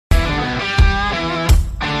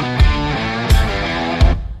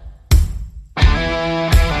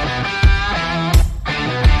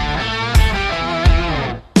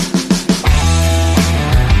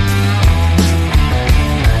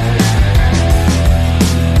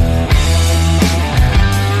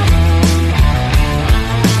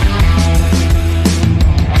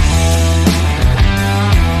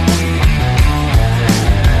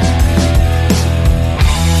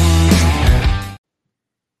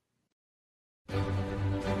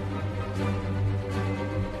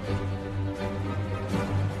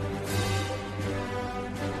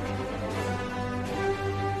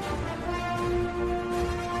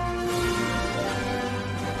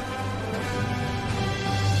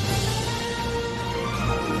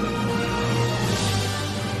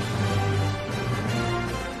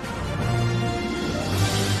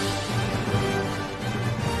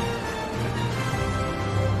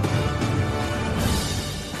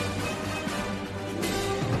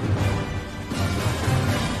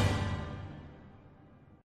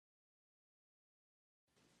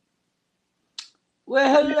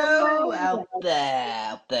Well, hello out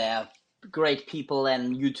there, great people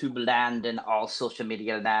and YouTube land and all social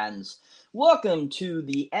media lands. Welcome to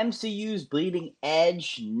the MCU's Bleeding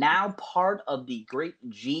Edge, now part of the great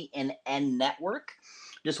GNN network.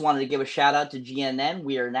 Just wanted to give a shout out to GNN.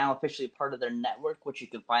 We are now officially part of their network, which you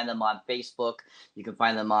can find them on Facebook. You can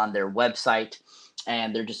find them on their website,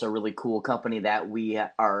 and they're just a really cool company that we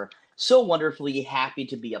are so wonderfully happy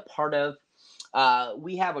to be a part of.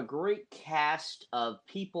 We have a great cast of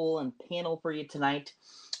people and panel for you tonight.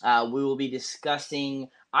 We will be discussing,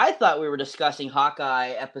 I thought we were discussing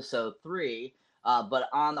Hawkeye Episode 3, but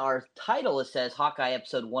on our title it says Hawkeye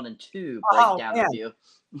Episode 1 and 2 Breakdown Review.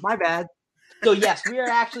 My bad. So yes, we are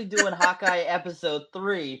actually doing Hawkeye Episode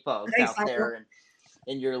 3, folks, Thanks, out there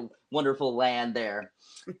in your wonderful land there.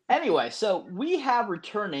 Anyway, so we have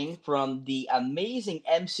returning from the amazing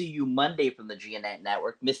MCU Monday from the GNN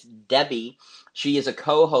Network, Miss Debbie. She is a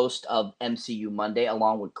co-host of MCU Monday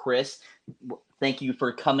along with Chris. Thank you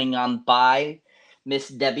for coming on by, Miss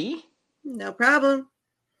Debbie. No problem.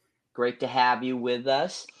 Great to have you with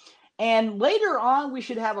us. And later on, we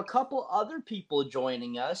should have a couple other people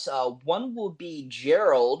joining us. One will be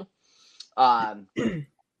Gerald.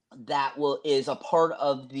 That is a part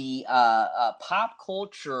of the pop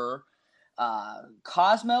culture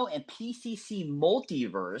Cosmo and PCC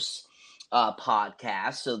Multiverse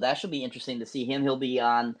podcast. So that should be interesting to see him. He'll be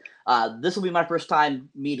on. This will be my first time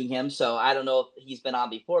meeting him, so I don't know if he's been on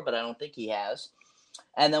before, but I don't think he has.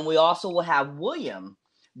 And then we also will have William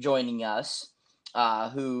joining us,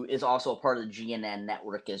 who is also a part of the GNN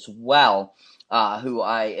network as well. Who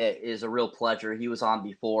is a real pleasure. He was on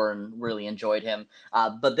before and really enjoyed him.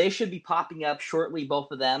 But they should be popping up shortly,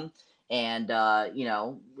 both of them, and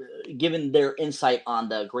giving their insight on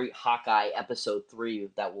the great Hawkeye Episode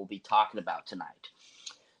 3 that we'll be talking about tonight.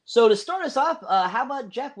 So to start us off, how about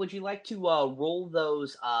Jeff? Would you like to roll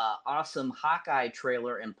those awesome Hawkeye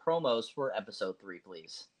trailer and promos for Episode 3,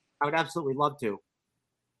 please? I would absolutely love to.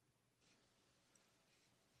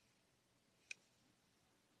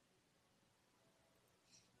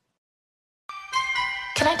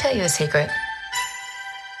 Can I tell you a secret?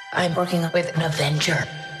 I'm working with an Avenger.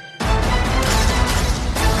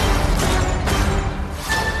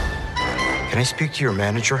 Can I speak to your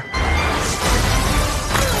manager?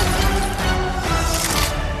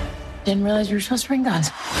 Didn't realize you were supposed to bring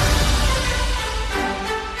guns.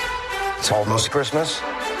 It's almost Christmas.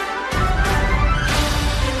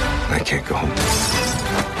 I can't go home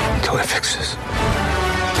until I fix this.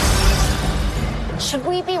 Should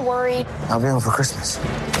we be worried? I'll be home for Christmas.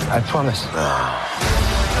 I promise.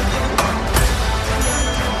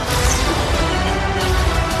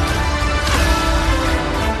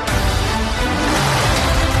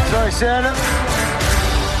 Sorry, Santa.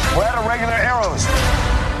 We're out of regular arrows.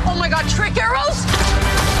 Oh my God, trick arrows?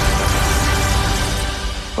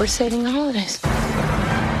 We're saving the holidays.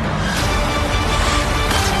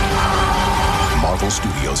 Marvel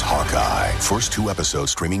Studios' Hawkeye. First 2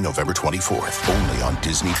 episodes streaming November 24th, only on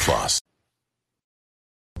Disney+.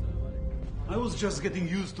 I was just getting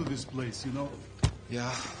used to this place, you know?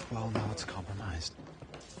 Yeah, well, now it's compromised.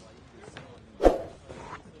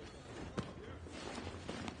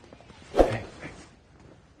 Hey.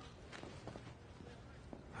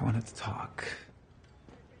 I wanted to talk.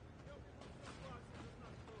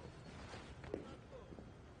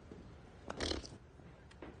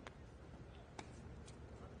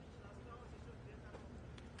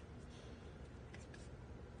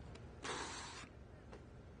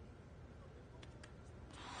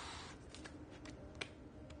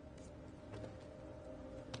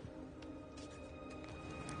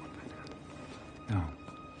 No.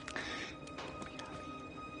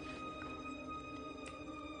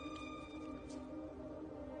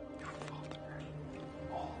 Your father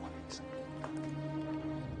always.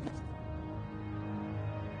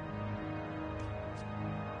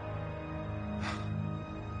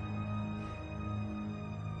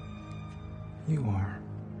 You are.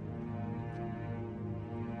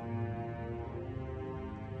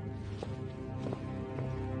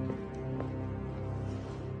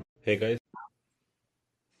 Hey guys.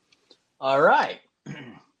 All right.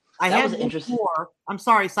 I That have was one interesting. more. I'm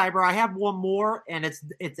sorry, Cyber. I have one more, and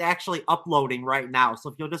it's actually uploading right now.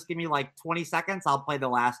 So if you'll just give me like 20 seconds, I'll play the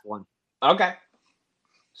last one. Okay.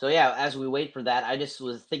 So yeah, as we wait for that, I just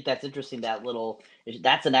think that's interesting.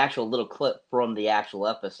 That's an actual little clip from the actual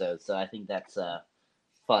episode. So I think that's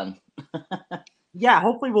fun. Yeah,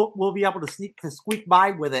 hopefully we'll be able to squeak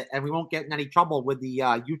by with it, and we won't get in any trouble with the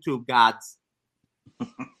YouTube gods.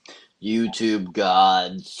 YouTube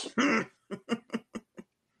gods.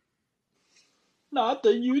 Not the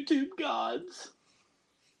YouTube gods.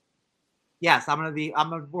 yes,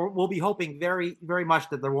 we'll be hoping very, very much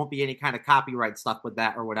that there won't be any kind of copyright stuff with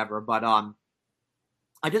that or whatever. But on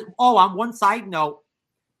one side note,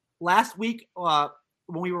 last week when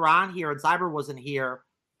we were on here and Cyber wasn't here,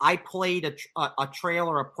 I played a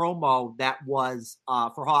trailer, a promo that was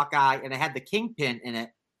for Hawkeye, and it had the Kingpin in it,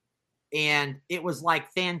 and it was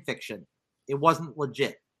like fan fiction. It wasn't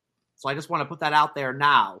legit. So I just want to put that out there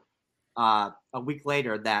now. A week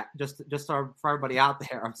later, that just for everybody out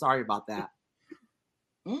there, I'm sorry about that.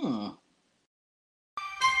 Can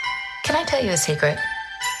I tell you a secret?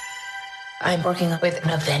 I'm working with an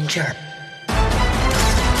Avenger.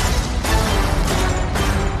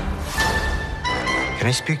 Can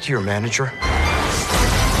I speak to your manager?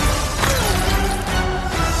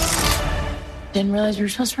 Didn't realize you were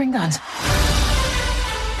supposed to bring guns.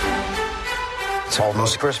 It's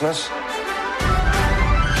almost Christmas.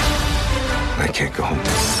 I can't go home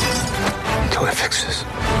until I fix this.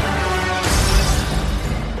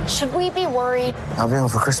 Should we be worried? I'll be home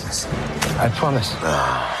for Christmas. I promise.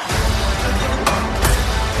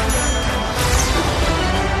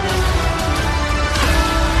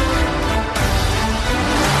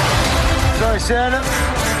 Sorry, Santa.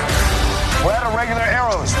 We're out of regular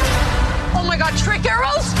arrows. Oh my God, trick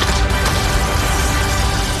arrows?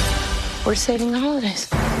 We're saving the holidays.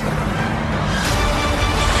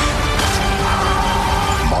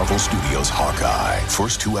 Marvel Studios Hawkeye.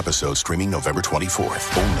 First 2 episodes streaming November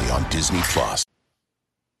 24th. Only on Disney+.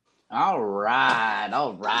 All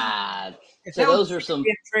right. So those are some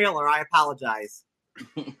trailer. I apologize.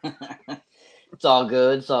 It's all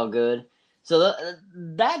good. So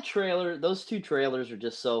that trailer, those 2 trailers are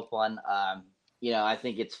just so fun. I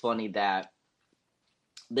think it's funny that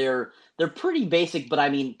they're pretty basic, but I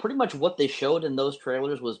mean, pretty much what they showed in those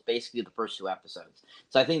trailers was basically the first 2 episodes.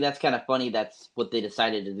 So I think that's kind of funny. That's what they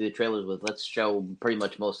decided to do the trailers with. Let's show pretty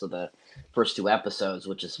much most of the first 2 episodes,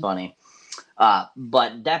 which is funny,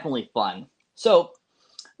 but definitely fun. So,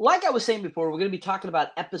 like I was saying before, we're going to be talking about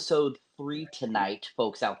episode 3 tonight,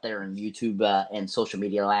 folks out there in YouTube and social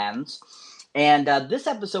media lands. And this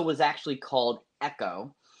episode was actually called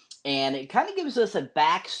Echo. And it kind of gives us a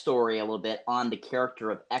backstory a little bit on the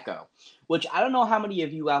character of Echo, which I don't know how many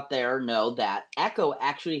of you out there know that Echo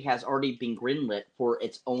actually has already been greenlit for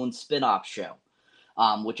its own spin-off show,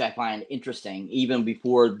 which I find interesting, even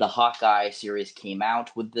before the Hawkeye series came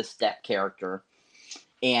out with this step character.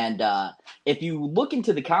 And if you look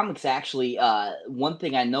into the comics, actually, one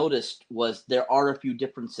thing I noticed was there are a few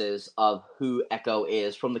differences of who Echo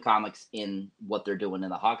is from the comics in what they're doing in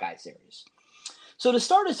the Hawkeye series. So to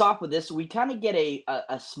start us off with this, we kind of get a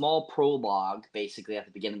small prologue, basically, at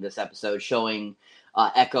the beginning of this episode, showing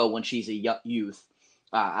Echo when she's a youth.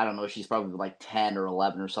 I don't know, she's probably like 10 or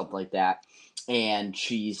 11 or something like that. And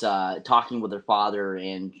she's talking with her father,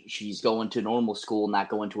 and she's going to normal school, not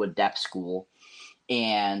going to a deaf school.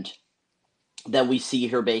 And then we see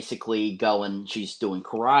her basically going, she's doing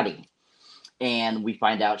karate. And we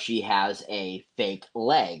find out she has a fake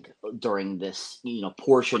leg during this,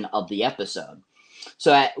 portion of the episode.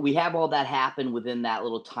 So we have all that happen within that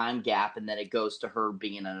little time gap, and then it goes to her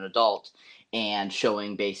being an adult and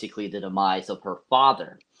showing basically the demise of her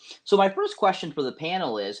father. So my first question for the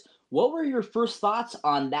panel is, what were your first thoughts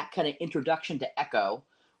on that kind of introduction to Echo?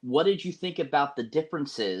 What did you think about the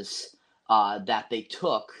differences that they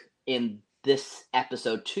took in this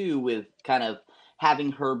episode 2 with kind of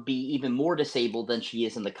having her be even more disabled than she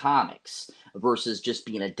is in the comics versus just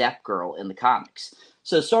being a deaf girl in the comics?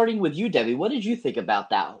 So starting with you, Debbie, what did you think about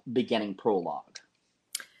that beginning prologue?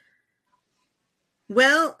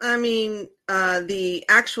 Well, I mean, the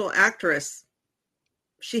actual actress,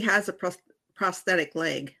 she has a prosthetic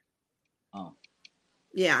leg. Oh.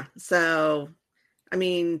 Yeah. So, I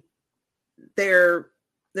mean, they're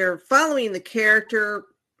following the character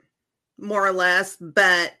more or less,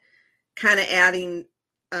 but kind of adding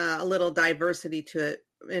a little diversity to it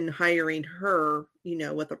and hiring her,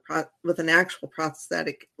 with an actual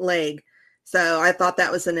prosthetic leg. So I thought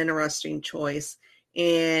that was an interesting choice.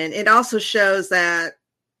 And it also shows that,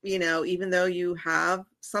 even though you have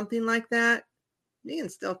something like that, you can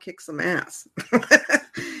still kick some ass.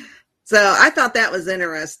 So I thought that was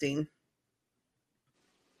interesting.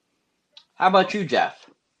 How about you, Jeff?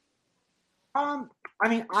 I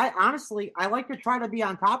mean, I like to try to be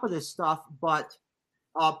on top of this stuff, but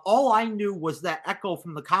all I knew was that Echo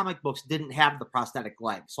from the comic books didn't have the prosthetic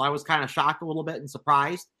leg. So I was kind of shocked a little bit and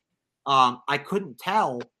surprised. I couldn't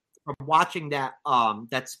tell from watching that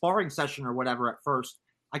sparring session or whatever at first.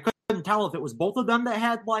 I couldn't tell if it was both of them that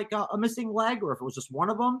had like a missing leg or if it was just one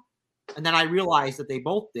of them. And then I realized that they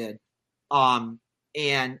both did. And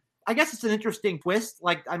I guess it's an interesting twist.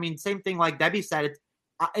 Like, I mean, same thing like Debbie said.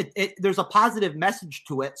 There's a positive message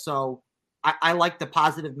to it, so I like the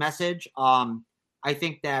positive message. I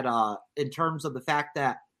think that in terms of the fact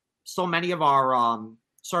that so many of our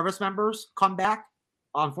service members come back,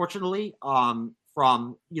 unfortunately, from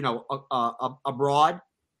abroad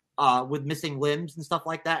with missing limbs and stuff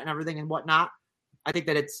like that and everything and whatnot. I think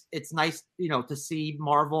that it's nice, to see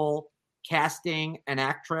Marvel casting an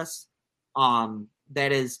actress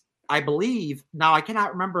that is, I believe, now I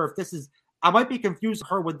cannot remember if this is, I might be confusing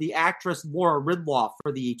her with the actress Laura Ridloff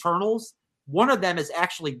for the Eternals. One of them is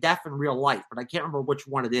actually deaf in real life, but I can't remember which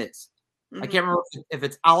one it is. I can't remember if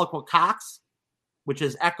it's Alaqua Cox, which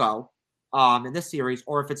is Echo in this series,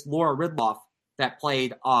 or if it's Laura Ridloff that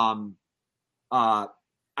played I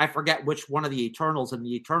forget which one of the Eternals in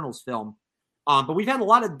the Eternals film. But we've had a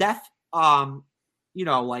lot of deaf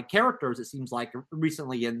like characters, it seems like,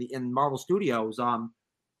 recently in Marvel Studios.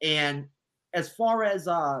 And as far as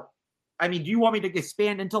do you want me to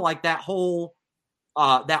expand into like that whole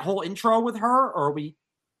intro with her, or are we?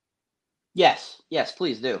 Yes,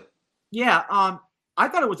 please do. Yeah, I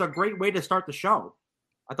thought it was a great way to start the show.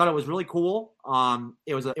 I thought it was really cool.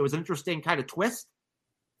 It was an interesting kind of twist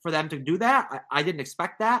for them to do that. I didn't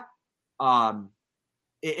expect that.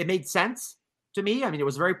 It made sense to me. I mean, it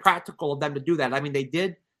was very practical of them to do that. I mean,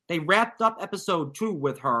 they wrapped up episode 2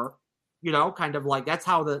 with her, kind of like that's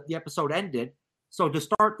how the episode ended. So to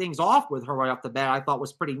start things off with her right off the bat, I thought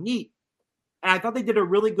was pretty neat. And I thought they did a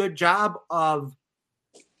really good job of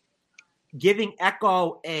giving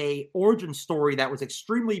Echo a origin story that was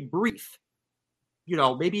extremely brief.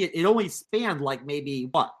 Maybe it only spanned like maybe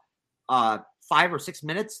 5 or 6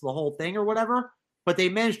 minutes, the whole thing or whatever. But they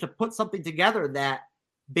managed to put something together that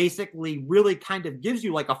basically really kind of gives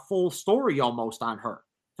you like a full story almost on her,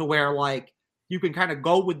 to where like you can kind of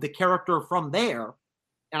go with the character from there.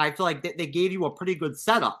 And I feel like they gave you a pretty good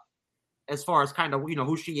setup as far as kind of,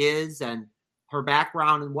 who she is and her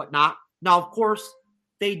background and whatnot. Now, of course,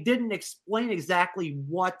 they didn't explain exactly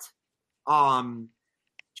what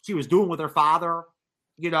she was doing with her father.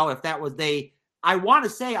 If that was I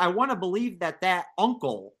want to believe that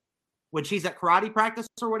uncle, when she's at karate practice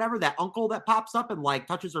or whatever, that uncle that pops up and like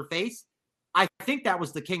touches her face, I think that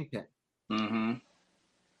was the Kingpin. Mm-hmm.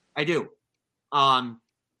 I do. And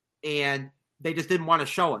they just didn't want to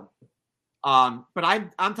show him. But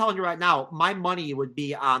I'm telling you right now, my money would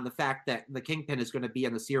be on the fact that the Kingpin is going to be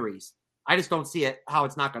in the series. I just don't see how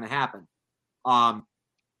it's not going to happen.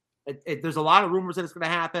 There's a lot of rumors that it's going to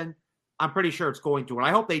happen. I'm pretty sure it's going to, and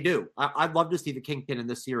I hope they do. I'd love to see the Kingpin in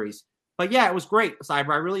this series. But yeah, it was great, Cyber.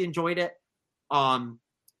 I really enjoyed it.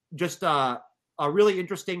 Just a really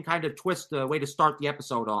interesting kind of twist, way to start the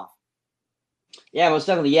episode off. Yeah, most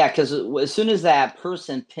definitely. Yeah, because as soon as that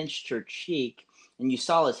person pinched her cheek and you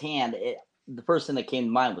saw his hand, the first thing that came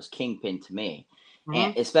to mind was Kingpin to me. Mm-hmm.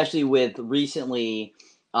 And especially with recently,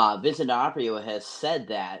 Vincent D'Onofrio has said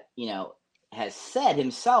that, has said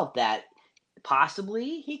himself that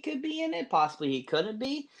possibly he could be in it, possibly he couldn't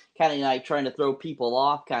be, kind of like trying to throw people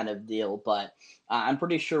off kind of deal. But I'm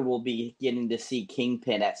pretty sure we'll be getting to see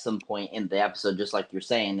Kingpin at some point in the episode, just like you're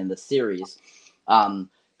saying in the series.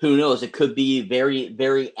 Who knows? It could be very,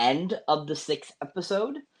 very end of the 6th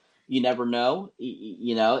episode. You never know.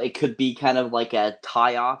 It could be kind of like a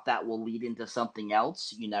tie-off that will lead into something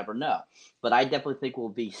else. You never know. But I definitely think we'll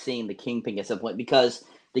be seeing the Kingpin at some point, because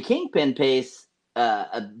the Kingpin plays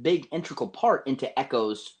a big integral part into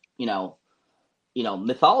Echo's,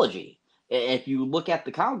 mythology. If you look at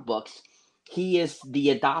the comic books, he is the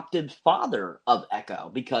adopted father of Echo,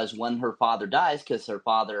 because when her father dies, because her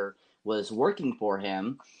father was working for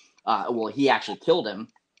him, he actually killed him.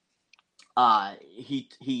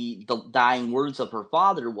 The dying words of her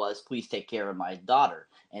father was, "Please take care of my daughter,"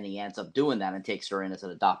 and he ends up doing that and takes her in as an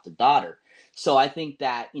adopted daughter. So I think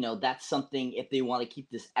that that's something, if they want to keep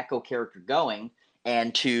this Echo character going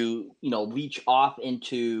and to reach off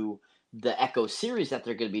into the Echo series that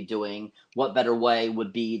they're going to be doing, what better way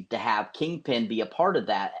would be to have Kingpin be a part of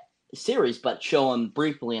that series, but show him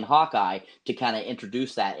briefly in Hawkeye to kind of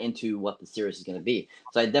introduce that into what the series is going to be.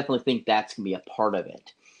 So I definitely think that's going to be a part of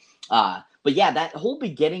it. But yeah, that whole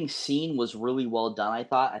beginning scene was really well done. I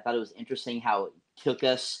thought it was interesting how it took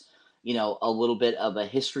us, a little bit of a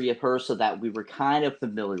history of her, so that we were kind of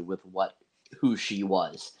familiar with who she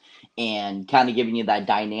was, and kind of giving you that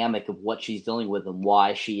dynamic of what she's dealing with and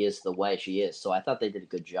why she is the way she is. So I thought they did a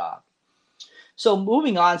good job. So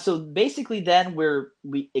moving on, so basically then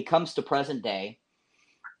it comes to present day,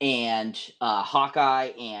 and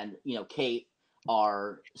Hawkeye and Kate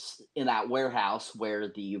are in that warehouse where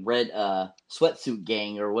the red sweatsuit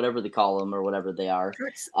gang or whatever they call them or whatever they are.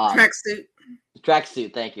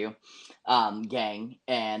 Tracksuit, thank you. Gang,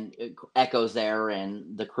 and Echo's there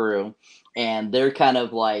and the crew, and they're kind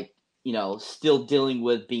of like, still dealing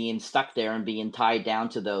with being stuck there and being tied down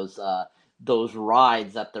to those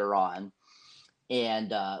rides that they're on.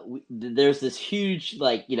 And there's this huge,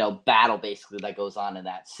 battle basically that goes on in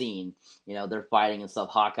that scene. They're fighting and stuff.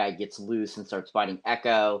 Hawkeye gets loose and starts fighting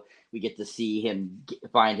Echo. We get to see him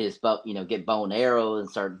find his get bow and arrows and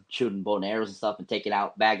start shooting bow and arrows and stuff and taking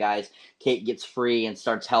out bad guys. Kate gets free and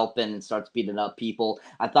starts helping and starts beating up people.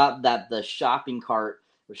 I thought that the shopping cart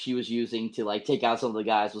where she was using to take out some of the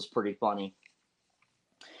guys was pretty funny.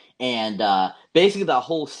 And basically, the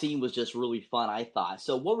whole scene was just really fun, I thought.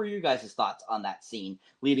 So what were you guys' thoughts on that scene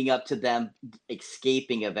leading up to them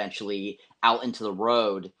escaping eventually out into the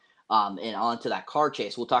road and onto that car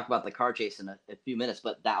chase? We'll talk about the car chase in a few minutes,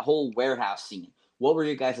 but that whole warehouse scene, what were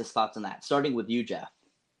your guys' thoughts on that? Starting with you, Jeff.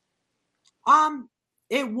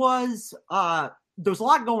 It was, there was a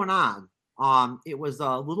lot going on. It was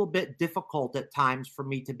a little bit difficult at times for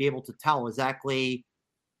me to be able to tell exactly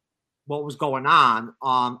what was going on.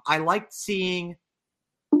 I liked seeing,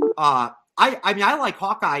 I like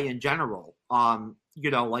Hawkeye in general.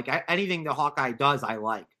 Anything that Hawkeye does, I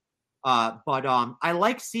like. But I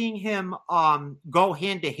like seeing him go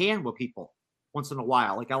hand to hand with people once in a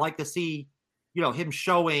while. I like to see, him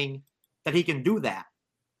showing that he can do that.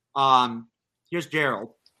 Here's Gerald.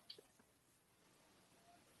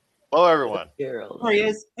 Hello, everyone. Gerald. There he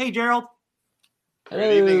is. Hey, Gerald.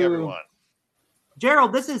 Good evening, everyone.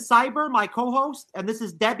 Gerald, this is Cyber, my co-host, and this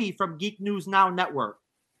is Debbie from Geek News Now Network.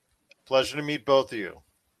 Pleasure to meet both of you.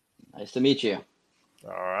 Nice to meet you.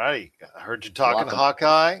 All righty. I heard you talking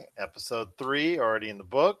Hawkeye, episode 3, already in the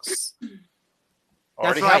books.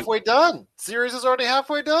 Already halfway done. Series is already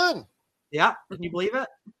halfway done. Yeah, can you believe it?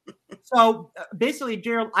 So basically,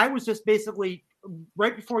 Gerald, I was just basically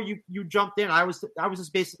right before you jumped in. I was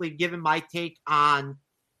just basically giving my take on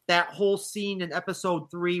that whole scene in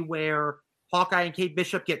episode 3 where Hawkeye and Kate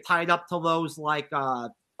Bishop get tied up to those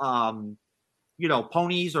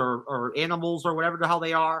ponies or animals or whatever the hell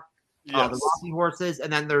they are, the rocking horses,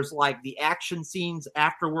 and then there's the action scenes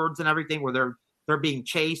afterwards and everything where they're being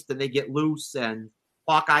chased and they get loose and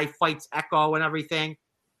Hawkeye fights Echo and everything.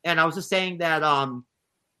 And I was just saying that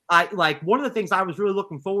I one of the things I was really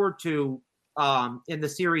looking forward to in the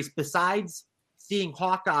series, besides seeing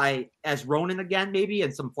Hawkeye as Ronin again, maybe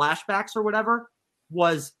in some flashbacks or whatever,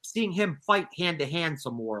 was seeing him fight hand to hand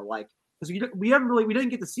some more, because we didn't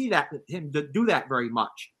get to see him do that very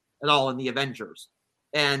much at all in the Avengers.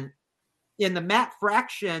 And in the Matt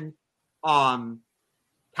Fraction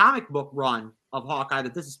comic book run of Hawkeye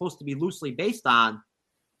that this is supposed to be loosely based on,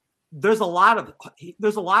 there's a lot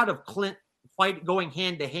of Clint fight going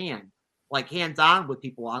hand to hand, hands on with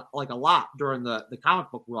people, a lot during the comic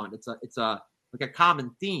book run. It's a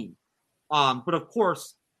common theme. But of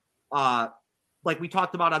course, we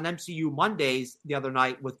talked about on MCU Mondays the other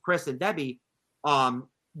night with Chris and Debbie,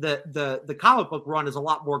 the comic book run is a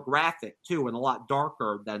lot more graphic too, and a lot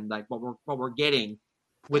darker than what we're getting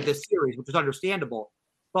with this series, which is understandable.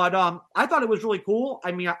 But I thought it was really cool.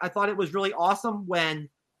 I mean, I thought it was really awesome when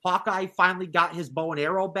Hawkeye finally got his bow and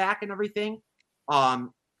arrow back and everything.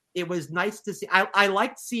 It was nice to see. I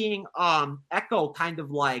liked seeing Echo kind of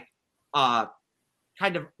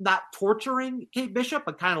not torturing Kate Bishop,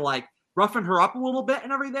 but kind of roughing her up a little bit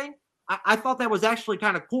and everything. I thought that was actually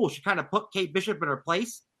kind of cool. She kind of put Kate Bishop in her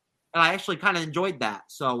place, and I actually kind of enjoyed that.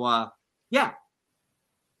 So, yeah.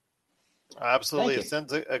 Absolutely. It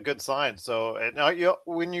sends a good sign. So, and now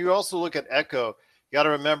when you also look at Echo, you got to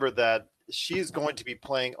remember that she's going to be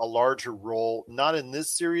playing a larger role, not in this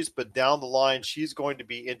series, but down the line, she's going to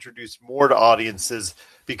be introduced more to audiences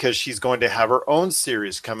because she's going to have her own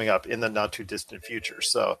series coming up in the not too distant future.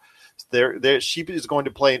 So she is going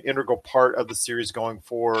to play an integral part of the series going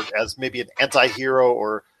forward as maybe an anti-hero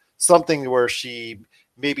or something where she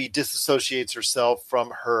maybe disassociates herself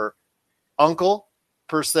from her uncle,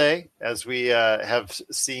 per se, as we have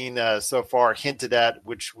seen so far hinted at,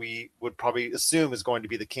 which we would probably assume is going to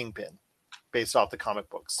be the Kingpin based off the comic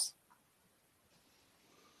books.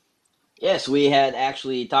 Yes, we had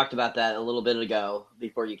actually talked about that a little bit ago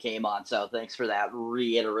before you came on, so thanks for that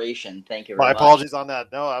reiteration. Thank you very much. My apologies on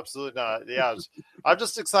that. No, absolutely not. Yeah, I'm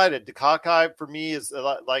just excited. The Hawkeye, for me, is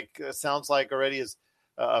sounds like already is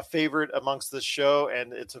a favorite amongst the show,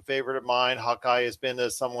 and it's a favorite of mine. Hawkeye has been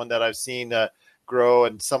someone that I've seen grow,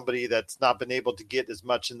 and somebody that's not been able to get as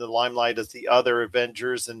much in the limelight as the other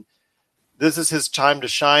Avengers, and this is his time to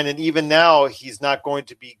shine. And even now, he's not going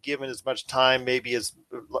to be given as much time, maybe as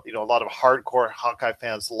a lot of hardcore Hawkeye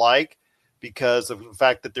fans like, because of the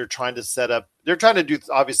fact that they're trying to do,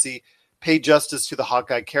 obviously, pay justice to the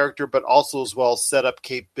Hawkeye character, but also as well set up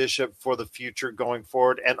Kate Bishop for the future going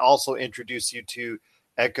forward, and also introduce you to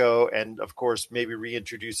Echo, and of course maybe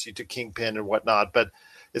reintroduce you to Kingpin and whatnot. But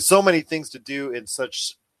there's so many things to do in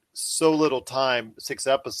so little time, 6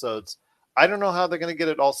 episodes. I don't know how they're going to get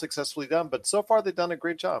it all successfully done, but so far they've done a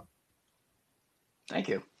great job. Thank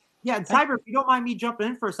you. Yeah, and Cyber, if you don't mind me jumping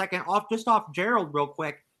in for a second, off Gerald real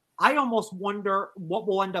quick, I almost wonder what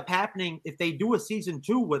will end up happening if they do a season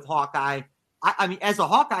 2 with Hawkeye. I mean, as a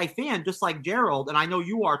Hawkeye fan, just like Gerald, and I know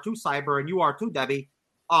you are too, Cyber, and you are too, Debbie.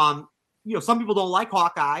 Some people don't like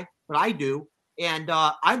Hawkeye, but I do, and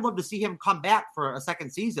I'd love to see him come back for a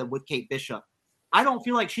second season with Kate Bishop. I don't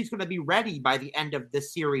feel like she's going to be ready by the end of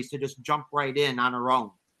this series to just jump right in on her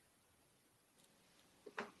own.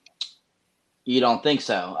 You don't think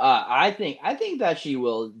so? I think that she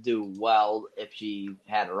will do well if she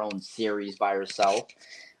had her own series by herself.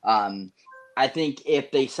 I think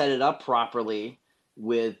if they set it up properly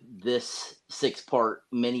with this 6-part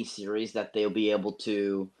miniseries, that they'll be able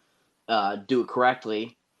to do it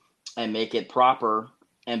correctly and make it proper,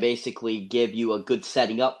 and basically give you a good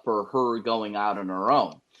setting up for her going out on her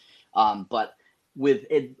own. But with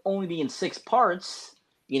it only being 6 parts,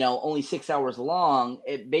 only 6 hours long,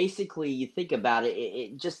 it basically, you think about it,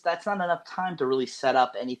 it just, that's not enough time to really set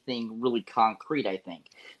up anything really concrete, I think.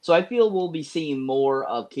 So I feel we'll be seeing more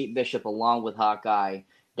of Kate Bishop along with Hawkeye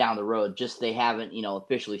down the road. Just they haven't,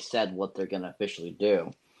 officially said what they're going to officially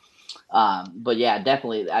do. But yeah,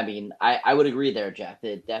 definitely. I mean, I would agree there, Jeff.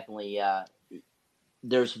 It definitely,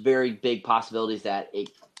 there's very big possibilities that it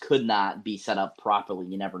could not be set up properly.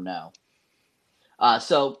 You never know.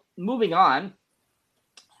 So moving on,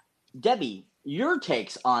 Debbie, your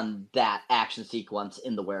takes on that action sequence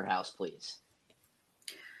in the warehouse, please.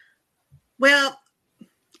 Well,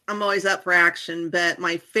 I'm always up for action, but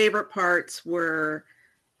my favorite parts were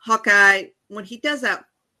Hawkeye, when he does that,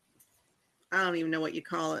 I don't even know what you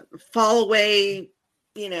call it, fall away,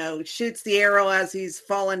 shoots the arrow as he's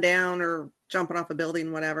falling down or jumping off a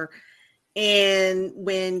building, whatever. And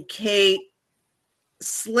when Kate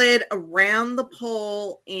slid around the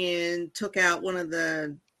pole and took out one of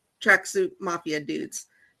the tracksuit mafia dudes,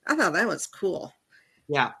 I thought that was cool.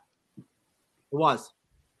 Yeah, it was.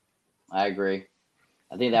 I agree.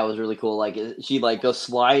 I think that was really cool. Like, she goes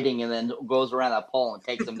sliding and then goes around that pole and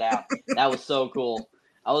takes him down. That was so cool.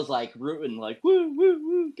 I was rooting, woo, woo,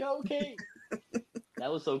 woo, go Kate.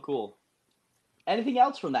 That was so cool. Anything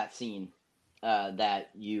else from that scene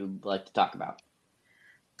that you'd like to talk about?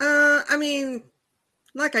 I mean,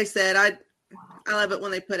 like I said, I love it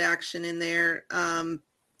when they put action in there. And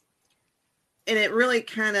it really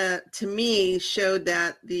kind of, to me, showed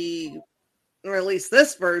that or at least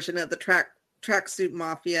this version of the tracksuit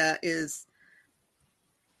mafia is,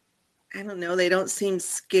 I don't know, they don't seem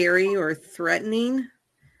scary or threatening.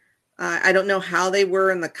 I don't know how they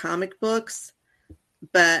were in the comic books,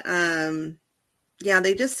 but yeah,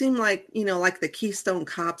 they just seem like, like the Keystone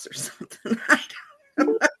Cops or something. I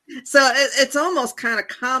don't know. So it's almost kind of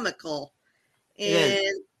comical.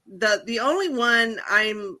 And the only one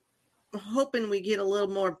I'm hoping we get a little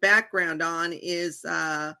more background on is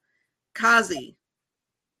Kazi,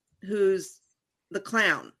 who's the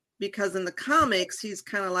clown, because in the comics he's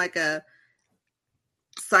kind of like a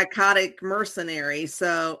psychotic mercenary.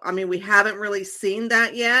 So I mean, we haven't really seen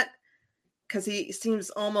that yet, because he seems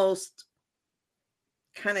almost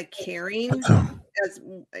kind of caring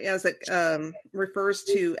as it refers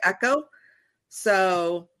to Echo.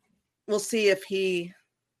 So we'll see if he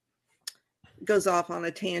goes off on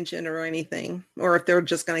a tangent or anything, or if they're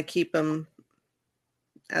just going to keep him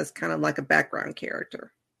as kind of like a background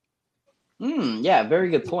character. Yeah, very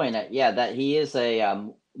good point. Yeah, that he is a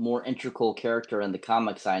more integral character in the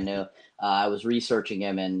comics. I know. I was researching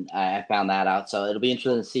him and I found that out. So it'll be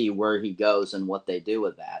interesting to see where he goes and what they do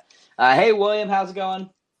with that. Hey, William, how's it going?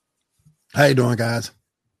 How you doing, guys?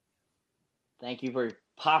 Thank you for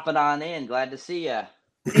popping on in. Glad to see you.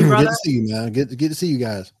 Hey, good to see you, man. Good to see you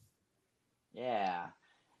guys. Yeah.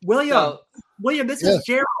 William, this is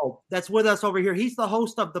Gerald that's with us over here. He's the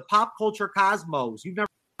host of the Pop Culture Cosmos. You've never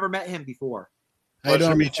met him before. Pleasure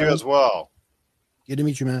to meet you as well. Good to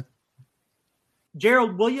meet you, man.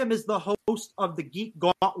 Gerald, William is the host of the Geek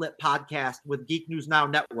Gauntlet podcast with Geek News Now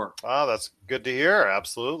Network. Oh, that's good to hear.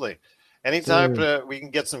 Absolutely. Anytime we can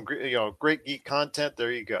get some great geek content,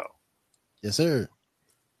 there you go. Yes, sir.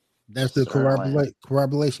 That's the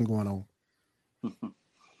corroboration going on.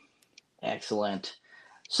 Excellent.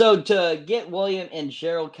 So to get William and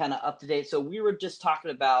Gerald kind of up to date, so we were just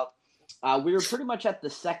talking about, we were pretty much at the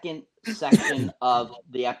second section of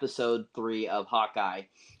the episode 3 of Hawkeye,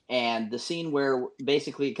 and the scene where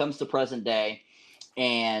basically it comes to present day,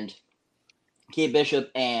 and Kate Bishop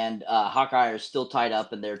and Hawkeye are still tied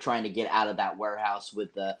up, and they're trying to get out of that warehouse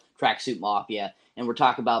with the Tracksuit Mafia. And we're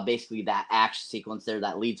talking about basically that action sequence there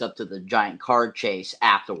that leads up to the giant car chase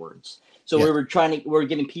afterwards. So we're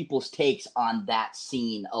giving people's takes on that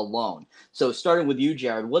scene alone. So starting with you,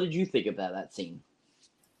 Jared, what did you think about that scene?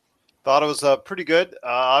 Thought it was pretty good.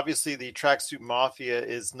 Obviously, the Tracksuit Mafia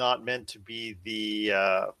is not meant to be the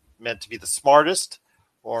smartest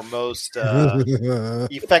or most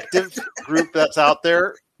effective group that's out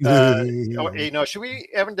there. Should we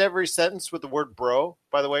end every sentence with the word "bro"?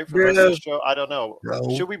 By the way, for the rest of the show, I don't know.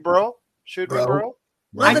 Bro. Should we, bro? Should we, bro?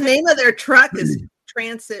 Well, the name of their truck is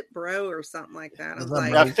Transit Bro or something like that. I was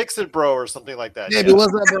like, Fix It Bro or something like that. Maybe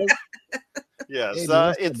what's up, bro? Yes,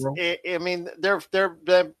 Hey, I mean, they're for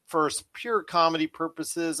pure comedy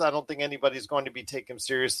purposes. I don't think anybody's going to be taken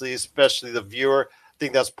seriously, especially the viewer. I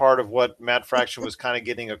think that's part of what Matt Fraction was kind of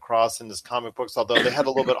getting across in his comic books, although they had a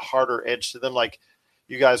little bit harder edge to them, like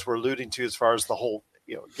you guys were alluding to as far as the whole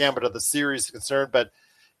gambit of the series is concerned. But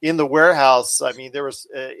in the warehouse, I mean, it was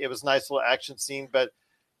a nice little action scene, but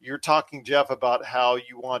you're talking, Jeff, about how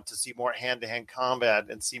you want to see more hand-to-hand combat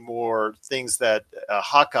and see more things that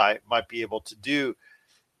Hawkeye might be able to do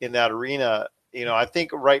in that arena. I think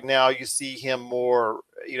right now you see him more,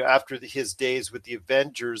 after his days with the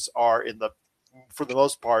Avengers are for the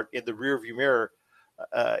most part, in the rearview mirror.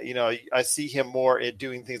 I see him more at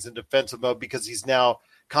doing things in defensive mode because he's now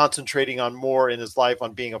concentrating on more in his life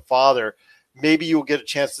on being a father. Maybe you'll get a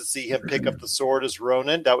chance to see him pick up the sword as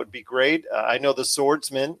Ronin. That would be great. I know the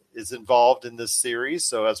Swordsman is involved in this series,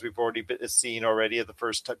 so as we've already seen already at the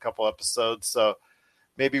first couple episodes, so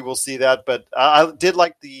maybe we'll see that. But I did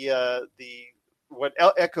like the what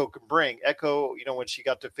Echo can bring. Echo, when she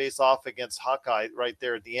got to face off against Hawkeye right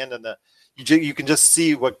there at the end, and you can just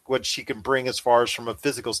see what she can bring as far as from a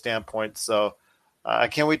physical standpoint. So I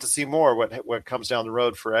can't wait to see more what comes down the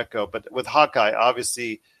road for Echo. But with Hawkeye,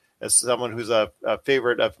 obviously, as someone who's a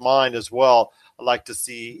favorite of mine as well, I'd like to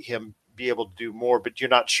see him be able to do more, but you're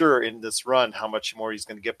not sure in this run how much more he's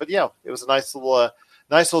going to get. But yeah, it was a nice little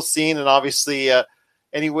scene. And obviously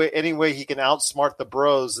any way he can outsmart the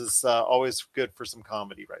bros is always good for some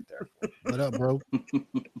comedy right there. What up, bro?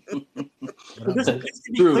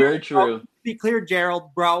 True, very true. To be clear,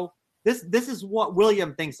 Gerald, bro, this is what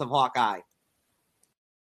William thinks of Hawkeye.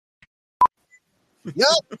 Yep.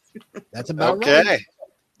 That's about okay. right.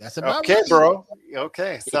 That's about okay, right. Bro.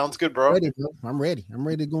 Okay, sounds good, bro. I'm ready. I'm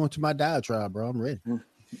ready to go into my diatribe, bro. I'm ready. Let's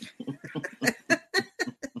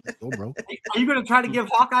go, bro. Are you going to try to give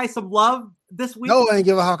Hawkeye some love this week? No, I ain't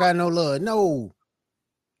giving Hawkeye no love. No.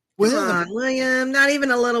 Come on, William. Not even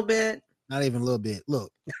a little bit. Not even a little bit.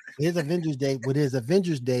 Look, his Avengers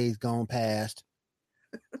days gone past,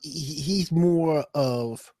 he's more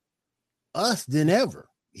of us than ever.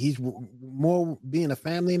 He's more being a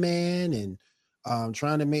family man and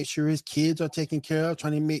trying to make sure his kids are taken care of.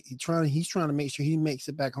 He's trying to make sure he makes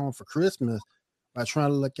it back home for Christmas by trying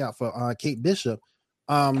to look out for Kate Bishop.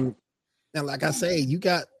 And like I say, you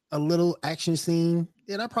got a little action scene.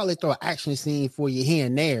 And I'll probably throw an action scene for you here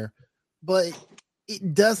and there, but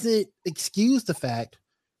it doesn't excuse the fact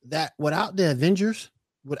that without the Avengers,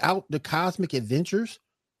 without the cosmic adventures,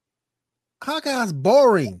 Hawkeye's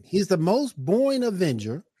boring. He's the most boring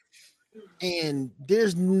Avenger, and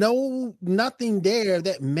there's nothing there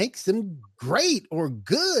that makes him great or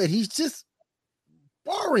good. He's just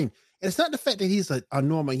boring. And it's not the fact that he's a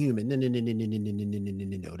normal human. No.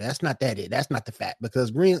 That's not that. That's not the fact, because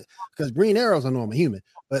Green Arrow's a normal human,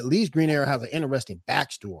 but at least Green Arrow has an interesting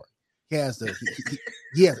backstory. He has an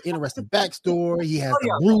interesting backstory. He has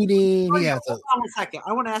the brooding. He has Hold on a second.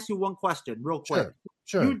 I want to ask you one question real quick.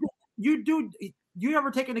 Sure. You ever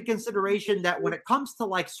take into consideration that when it comes to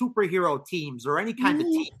like superhero teams or any kind of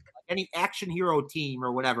team, like any action hero team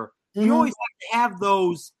or whatever, you always have to have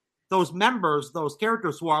those members, those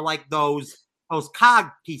characters who are like those cog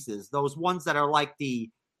pieces, those ones that are like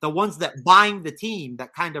the ones that bind the team,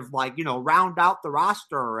 that kind of like, round out the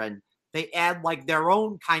roster, and they add like their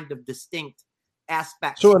own kind of distinct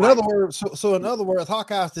aspect. So in other words,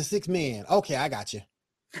 Hawkeye's the sixth man. Okay, I got you.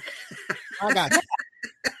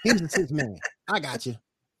 He's the sixth man. I got you.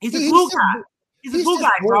 He's a glue guy. He's a glue guy,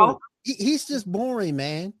 bro. He's just boring,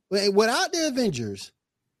 man. Without the Avengers,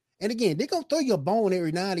 and again, they're gonna throw you a bone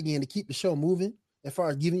every now and again to keep the show moving, as far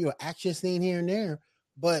as giving you an action scene here and there.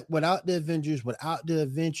 But without the Avengers, without the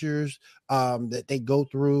adventures that they go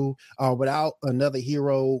through, without another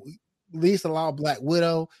hero, at least allow Black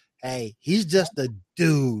Widow, hey, he's just a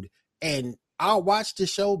dude. And I'll watch the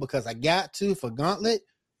show because I got to for Gauntlet,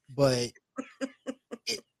 but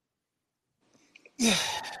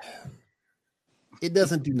it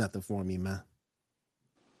doesn't do nothing for me, man.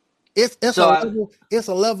 It's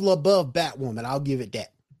a level above Batwoman. I'll give it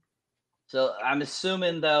that. So I'm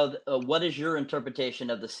assuming, though, what is your interpretation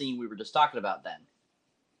of the scene we were just talking about then?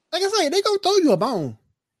 Like I say, they gonna throw you a bone.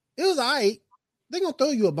 It was all right. They gonna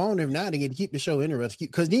throw you a bone every now and again to keep the show interesting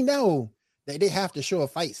because they know that they have to show a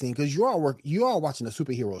fight scene because you are watching a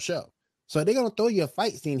superhero show. So they're gonna throw you a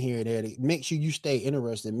fight scene here and there to make sure you stay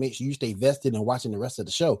interested, make sure you stay vested in watching the rest of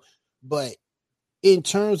the show. But in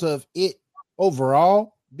terms of it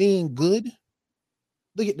overall being good,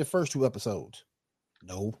 look at the first 2 episodes.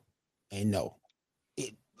 No. And no,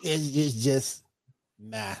 it's just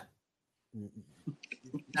not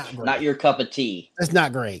great. Not your cup of tea. It's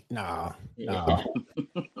not great. No.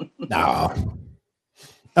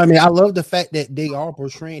 I mean, I love the fact that they are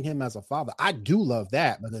portraying him as a father. I do love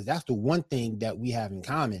that because that's the one thing that we have in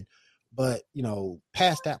common. But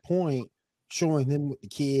past that point, showing him with the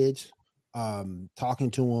kids,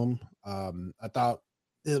 talking to him, I thought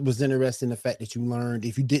it was interesting the fact that you learned,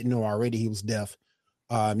 if you didn't know already, he was deaf.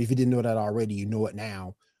 If you didn't know that already, you know it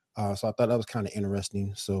now. So I thought that was kind of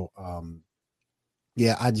interesting. So,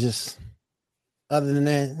 yeah, other than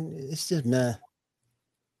that, it's just nah.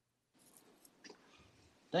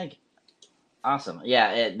 Thank you. Awesome.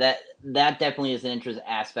 Yeah, that definitely is an interesting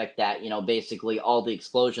aspect that, basically all the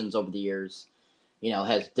explosions over the years,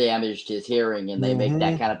 has damaged his hearing, and they make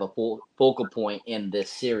that kind of a focal point in this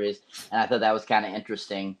series. And I thought that was kind of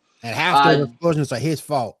interesting. And half those explosions are his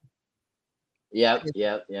fault. Yep.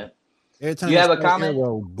 Every time you have a comment?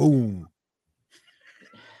 Arrow, boom.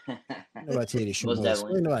 Nobody tell you to shoot.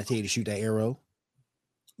 Nobody tell you to shoot that arrow.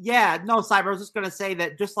 Yeah, no, Cyber. I was just gonna say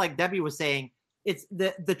that, just like Debbie was saying, it's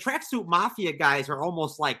the tracksuit mafia guys are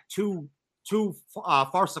almost like too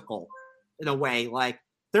farcical in a way. Like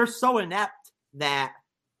they're so inept that,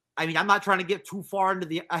 I mean, I'm not trying to get too far into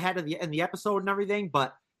the episode and everything,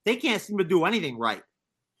 but they can't seem to do anything right.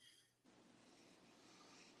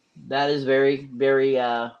 That is very, very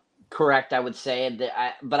correct, I would say.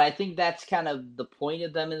 But I think that's kind of the point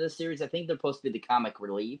of them in this series. I think they're supposed to be the comic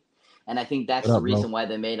relief, and I think that's the reason why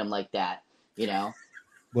they made them like that.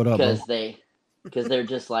 What up, because they're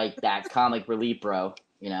just like that comic relief, bro.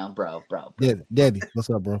 Bro. Debbie, what's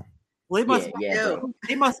up, bro? Well,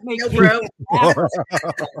 they must make bro.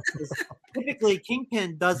 Typically,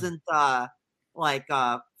 Kingpin doesn't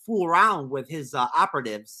fool around with his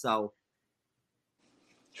operatives, so.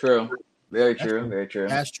 True. Very true. Very true.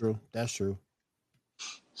 That's true.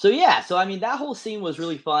 So yeah, I mean that whole scene was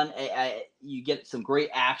really fun. You get some great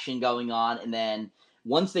action going on, and then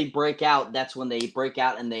once they break out, that's when they break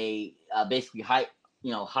out and they basically hot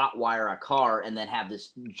wire a car and then have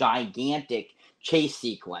this gigantic chase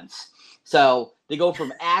sequence. So they go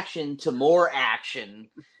from action to more action,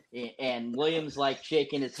 and William's like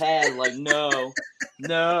shaking his head like, no,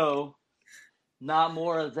 not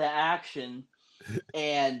more of the action.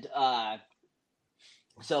 And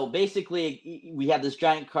so basically we have this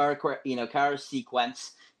giant car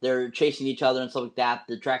sequence. They're chasing each other and stuff like that.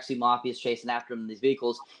 The tracksuit mafia is chasing after them in these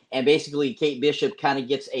vehicles. And basically Kate Bishop kind of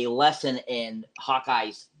gets a lesson in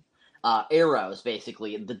Hawkeye's arrows,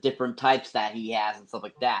 basically, the different types that he has and stuff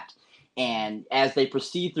like that. And as they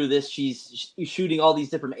proceed through this, she's shooting all these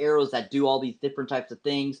different arrows that do all these different types of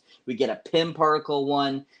things. We get a pin particle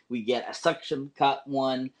one. We get a suction cut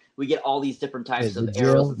one. We get all these different types of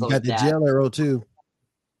arrows and stuff like that. You got the gel arrow too.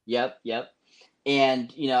 Yep.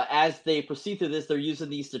 And, as they proceed through this, they're using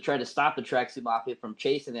these to try to stop the tracksuit mafia from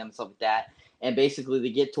chasing them and stuff like that. And basically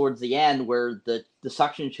they get towards the end where the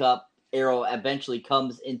suction cup arrow eventually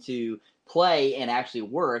comes into play and actually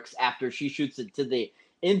works after she shoots it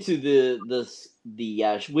into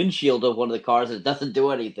the windshield of one of the cars, and it doesn't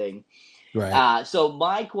do anything. Right. So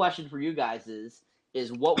my question for you guys is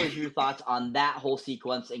what was your thoughts on that whole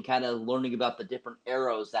sequence and kind of learning about the different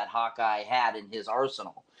arrows that Hawkeye had in his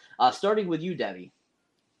arsenal? Starting with you, Debbie.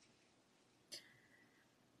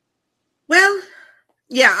 Well,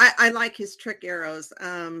 yeah, I like his trick arrows.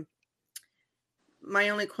 My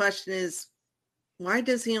only question is, why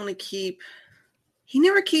does he only keep... He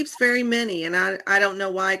never keeps very many, and I don't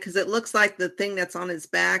know why, because it looks like the thing that's on his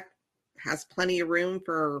back has plenty of room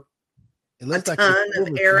for a ton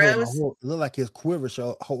of arrows. It looks like his quiver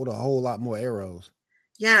should hold a whole lot more arrows.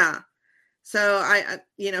 Yeah. So I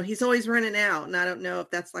he's always running out, and I don't know if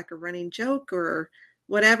that's like a running joke or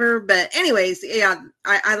whatever. But anyways, yeah,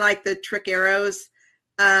 I like the trick arrows.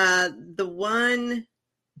 The one.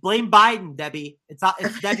 Blame Biden, Debbie. It's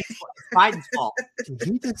Debbie's fault. It's Biden's fault. Did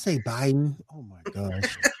he just say Biden? Oh my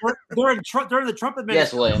gosh. During the Trump administration.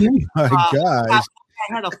 Yes, William. Oh my gosh.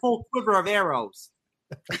 I had a full quiver of arrows.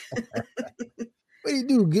 What did he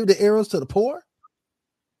do? Give the arrows to the poor?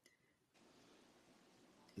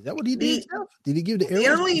 Is that what he did? Did he give the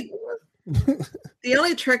arrows? The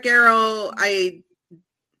only trick arrow and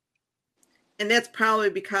that's probably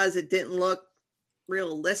because it didn't look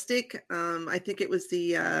realistic. I think it was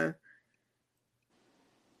the I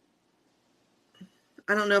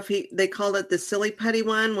don't know if they called it the silly putty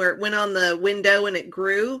one where it went on the window and it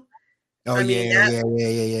grew. Oh, yeah.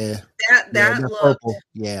 That looked purple.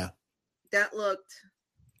 Yeah. That looked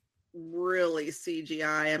really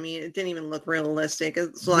CGI. I mean, it didn't even look realistic.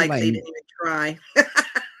 It's like they didn't even try. It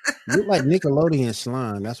looked like Nickelodeon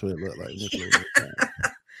slime. That's what it looked like.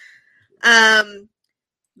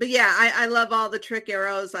 But yeah, I love all the trick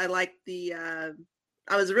arrows. I like the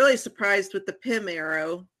I was really surprised with the Pym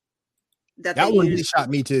arrow that one really shot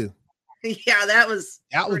me too. Yeah, that was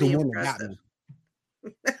the one that got me.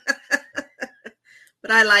 But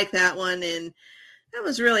I like that one, and I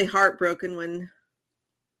was really heartbroken when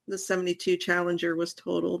the 72 Challenger was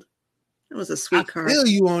totaled. It was a sweet car. I feel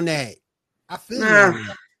you on that. I feel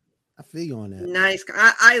you on that. Nice.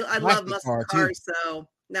 I love muscle cars, so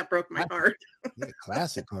that broke my heart. Yeah,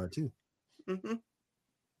 classic car too. Mm-hmm.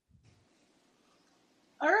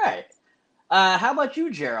 All right. How about you,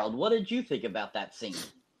 Gerald? What did you think about that scene?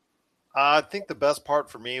 I think the best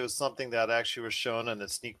part for me was something that actually was shown in a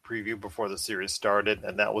sneak preview before the series started,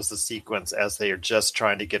 and that was the sequence as they are just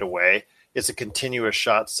trying to get away. It's a continuous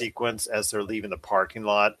shot sequence as they're leaving the parking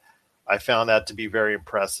lot. I found that to be very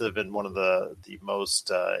impressive and one of the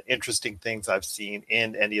most interesting things I've seen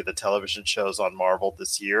in any of the television shows on Marvel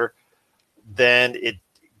this year. Then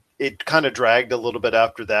it kind of dragged a little bit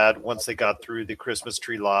after that once they got through the Christmas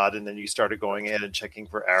tree lot, and then you started going ahead and checking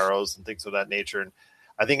for arrows and things of that nature. And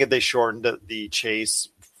I think if they shortened the chase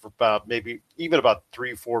for about maybe even about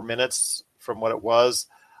 3-4 minutes from what it was,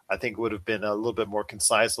 I think it would have been a little bit more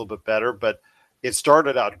concise, a little bit better. But it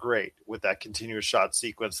started out great with that continuous shot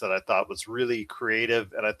sequence that I thought was really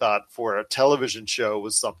creative. And I thought for a television show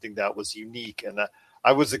was something that was unique. And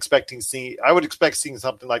I would expect seeing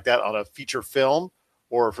something like that on a feature film,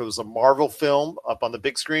 or if it was a Marvel film up on the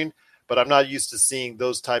big screen, but I'm not used to seeing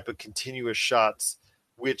those type of continuous shots,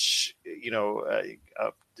 which,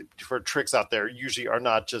 for tricks out there usually are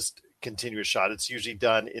not just continuous shot. It's usually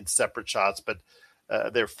done in separate shots, but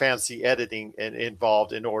they're fancy editing and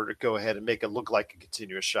involved in order to go ahead and make it look like a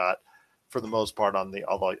continuous shot for the most part on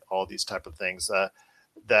all these type of things.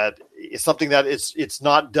 That is something that it's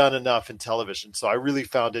not done enough in television. So I really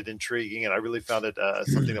found it intriguing, and I really found it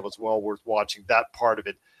something that was well worth watching. That part of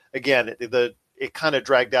it, again, it kind of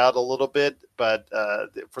dragged out a little bit, but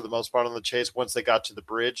for the most part on the chase, once they got to the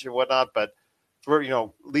bridge and whatnot, but for,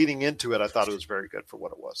 leading into it, I thought it was very good for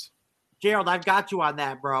what it was. Gerald, I've got you on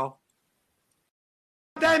that, bro.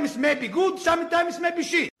 Sometimes may be good, sometimes may be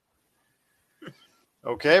shit.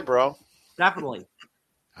 Okay, bro. Definitely.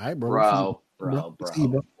 All right, bro. Bro.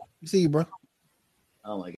 See you, bro.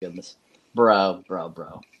 Oh my goodness. Bro.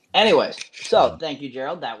 Anyways, so thank you,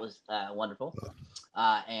 Gerald. That was wonderful.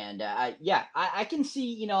 I can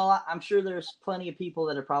see, I'm sure there's plenty of people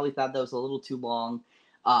that have probably thought that was a little too long.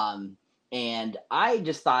 And I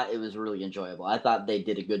just thought it was really enjoyable. I thought they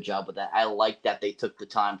did a good job with that. I like that they took the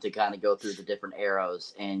time to kind of go through the different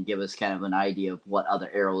arrows and give us kind of an idea of what other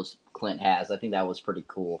arrows Clint has. I think that was pretty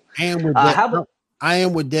cool. And I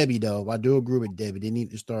am with Debbie, though. I do agree with Debbie. They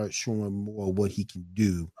need to start showing more of what he can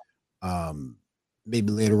do.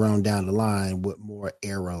 Maybe later on down the line with more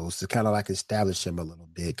arrows to kind of like establish him a little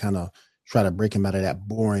bit, kind of try to break him out of that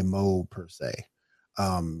boring mode per se.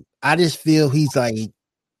 I just feel he's like,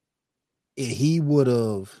 if he would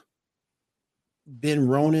have been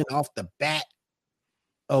Ronin off the bat,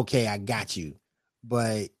 okay, I got you.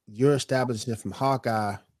 But you're establishing from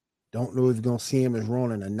Hawkeye. Don't know if you're going to see him as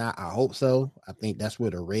Ronin or not. I hope so. I think that's where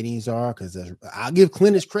the ratings are, because I'll give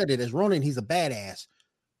Clint his credit. As Ronin, he's a badass.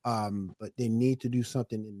 But they need to do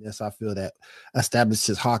something in this. I feel that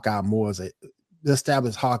establishes Hawkeye more as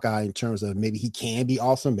establish Hawkeye in terms of maybe he can be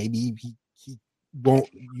awesome. Maybe he won't.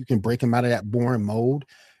 You can break him out of that boring mode.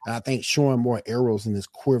 And I think showing more arrows in his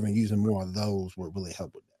quiver and using more of those would really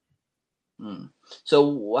help with that. So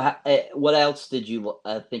what else did you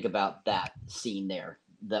think about that scene there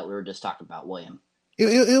that we were just talking about, William?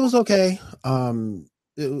 It was okay.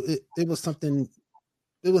 It was something.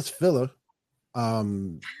 It was filler,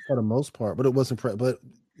 for the most part, but it wasn't. But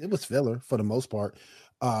it was filler for the most part.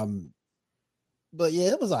 But yeah,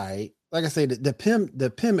 it was all right. Like I said, the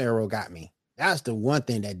Pym arrow got me. That's the one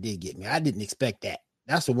thing that did get me. I didn't expect that.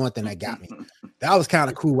 That's the one thing that got me. That was kind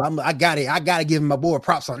of cool. I got it. I got to give my boy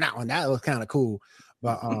props on that one. That was kind of cool.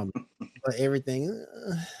 But everything.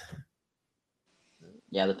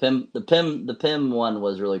 Yeah, the Pym one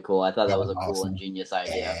was really cool. I thought that was a cool, ingenious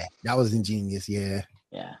idea. Yeah, that was ingenious. Yeah,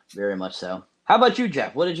 very much so. How about you,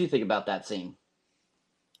 Jeff? What did you think about that scene?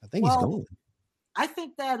 I think he's going. I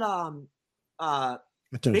think that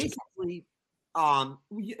basically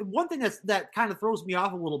one thing that kind of throws me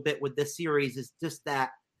off a little bit with this series is just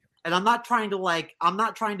that, and I'm not trying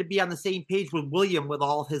to be on the same page with William with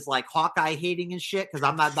all his like Hawkeye hating and shit, because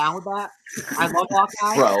I'm not down with that. I love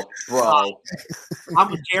Hawkeye, bro.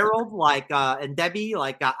 I'm with Gerald, and Debbie,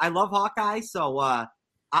 I love Hawkeye, so I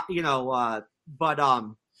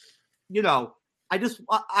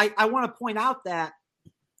want to point out that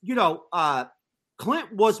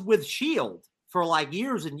Clint was with S.H.I.E.L.D. for like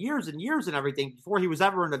years and years and years and everything before he was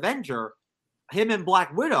ever an Avenger, him and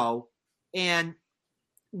Black Widow. And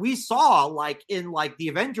we saw in the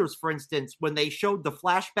Avengers, for instance, when they showed the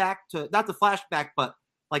flashback not the flashback, but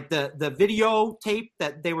like the video tape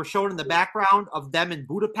that they were showing in the background of them in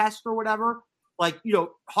Budapest or whatever.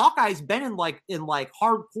 Hawkeye's been in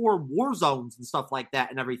hardcore war zones and stuff like that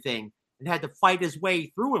and everything, and had to fight his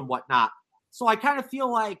way through and whatnot. So I kind of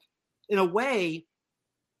feel like, in a way,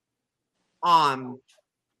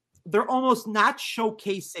 they're almost not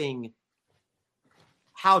showcasing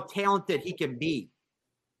how talented he can be,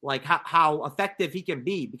 like how effective he can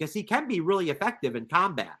be, because he can be really effective in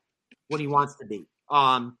combat when he wants to be.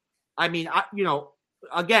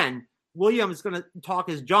 Again, William is going to talk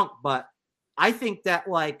his junk, but I think that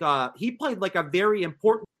he played a very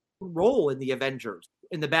important role in the Avengers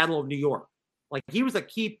in the Battle of New York. Like, he was a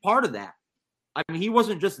key part of that. I mean, he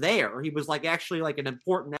wasn't just there. He was actually an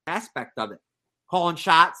important aspect of it, calling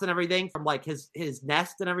shots and everything from his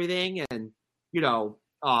nest and everything, and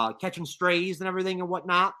catching strays and everything and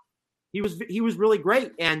whatnot. He was really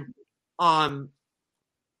great. And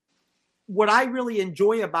what I really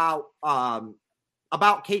enjoy about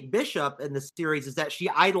Kate Bishop in the series is that she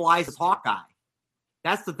idolizes Hawkeye.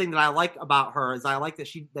 That's the thing that I like about her, is I like that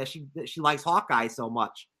she likes Hawkeye so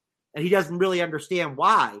much, and he doesn't really understand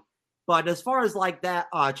why. But as far as that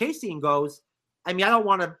chase scene goes, I mean, I don't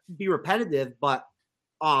want to be repetitive, but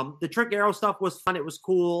the trick arrow stuff was fun. It was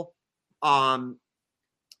cool. I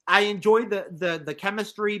enjoyed the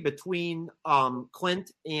chemistry between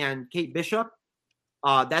Clint and Kate Bishop.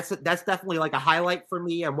 That's definitely a highlight for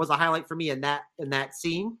me, and was a highlight for me in that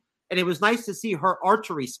scene. And it was nice to see her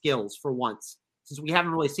archery skills for once, since we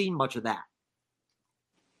haven't really seen much of that.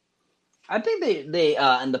 I think they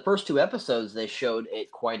in the first two episodes they showed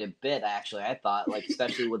it quite a bit, actually. I thought,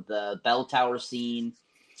 especially with the bell tower scene,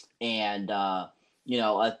 and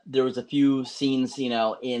there was a few scenes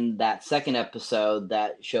in that second episode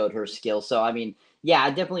that showed her skill. So I mean, yeah,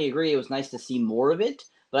 I definitely agree. It was nice to see more of it,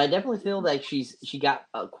 but I definitely feel like she got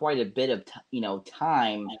quite a bit of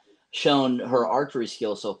time shown her archery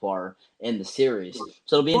skill so far in the series.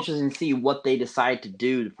 So it'll be interesting to see what they decide to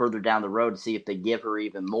do further down the road, to see if they give her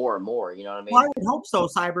even more and more. You know what I mean? Well, I would hope so,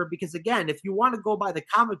 Cyber, because again, if you want to go by the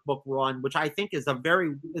comic book run, which I think is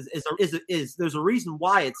there's a reason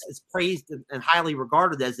why it's praised and highly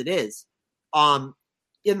regarded as it is. In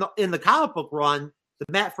the comic book run, the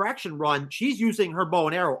Matt Fraction run, she's using her bow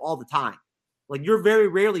and arrow all the time. You're very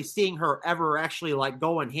rarely seeing her ever actually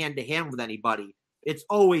going hand to hand with anybody. It's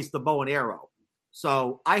always the bow and arrow.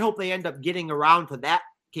 So I hope they end up getting around to that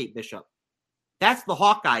Kate Bishop. That's the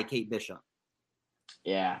Hawkeye Kate Bishop.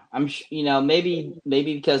 Yeah, I'm maybe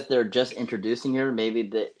because they're just introducing her, maybe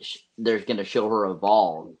they're going to show her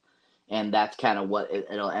evolve, and that's kind of what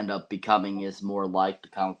it'll end up becoming, is more like the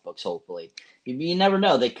comic books. Hopefully, you never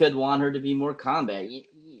know. They could want her to be more combat.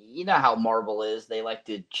 You know how Marvel is; they like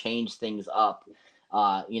to change things up.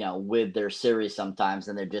 With their series sometimes,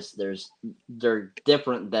 and they're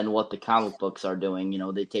different than what the comic books are doing.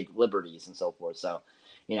 They take liberties and so forth. So,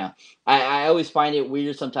 I always find it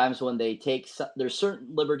weird sometimes when they there's certain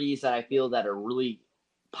liberties that I feel that are really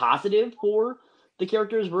positive for the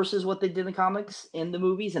characters versus what they did in the comics in the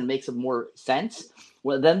movies, and makes more sense.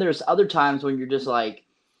 Well, then there's other times when you're just like,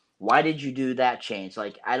 why did you do that change?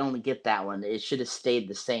 I don't get that one. It should have stayed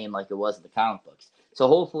the same like it was in the comic books. So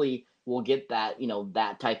hopefully we'll get that,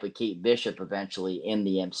 that type of Kate Bishop eventually in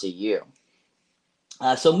the MCU.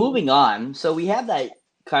 So moving on. So we have that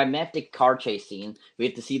climactic car chase scene. We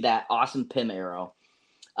have to see that awesome Pym arrow.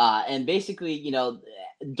 And basically,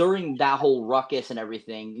 during that whole ruckus and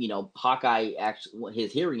everything, Hawkeye, actually,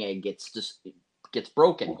 his hearing aid gets just gets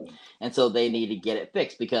broken, and so they need to get it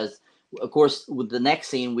fixed because, of course, with the next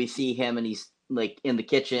scene we see him and he's like in the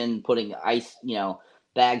kitchen putting ice,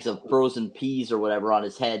 bags of frozen peas or whatever on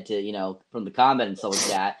his head to, from the combat and stuff like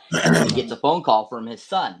that, and then he gets a phone call from his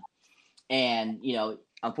son, and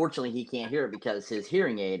unfortunately he can't hear it because his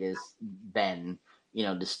hearing aid has been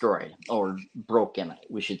destroyed or broken,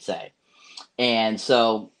 we should say. And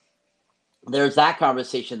so there's that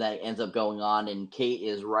conversation that ends up going on, and Kate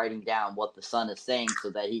is writing down what the son is saying so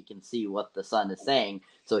that he can see what the son is saying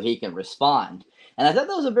so he can respond. And I thought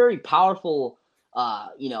that was a very powerful,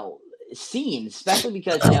 scene, especially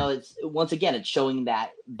because, it's once again, it's showing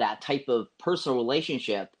that type of personal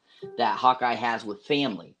relationship that Hawkeye has with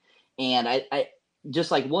family. And I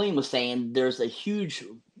just like William was saying, there's a huge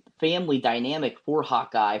family dynamic for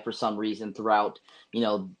Hawkeye for some reason throughout,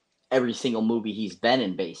 every single movie he's been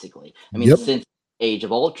in, basically. I mean, since Age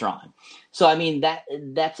of Ultron. So, I mean,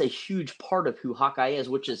 that's a huge part of who Hawkeye is,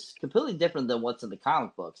 which is completely different than what's in the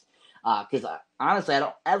comic books. Because honestly, I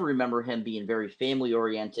don't ever remember him being very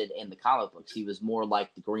family-oriented in the comic books. He was more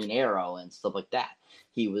like the Green Arrow and stuff like that.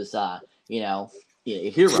 He was, a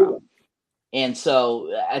hero. And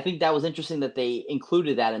so I think that was interesting that they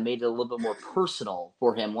included that and made it a little bit more personal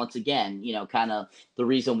for him. Once again, kind of the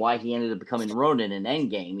reason why he ended up becoming Ronin in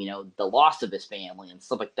Endgame, the loss of his family and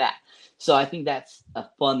stuff like that. So I think that's a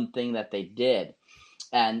fun thing that they did.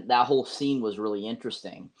 And that whole scene was really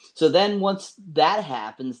interesting. So then once that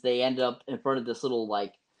happens, they end up in front of this little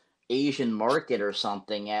like Asian market or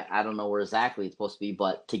something. I don't know where exactly it's supposed to be,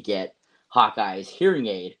 but to get Hawkeye's hearing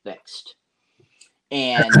aid fixed.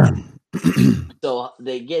 And so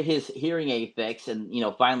they get his hearing aid fixed, and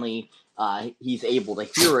finally he's able to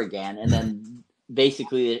hear again. And then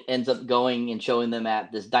basically it ends up going and showing them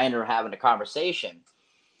at this diner having a conversation,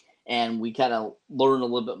 and we kind of learn a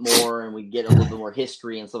little bit more, and we get a little bit more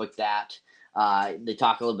history and stuff like that. They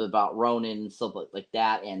talk a little bit about Ronin and stuff like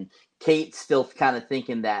that, and Kate's still kind of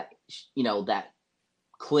thinking that that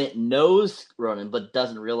Clint knows Ronin, but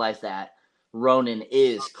doesn't realize that Ronin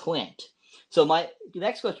is Clint. So my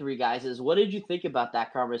next question for you guys is, what did you think about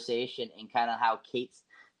that conversation and kind of how Kate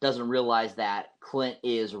doesn't realize that Clint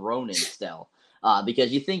is Ronin still?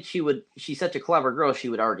 Because you think she's such a clever girl, she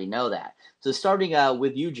would already know that. So starting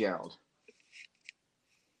with you, Gerald.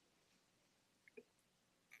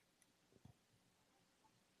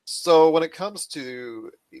 So when it comes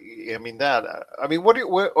to, when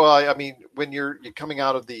you're coming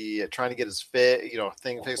out of the trying to get his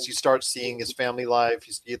thing fixed, you start seeing his family life.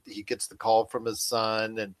 He gets the call from his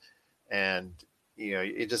son, and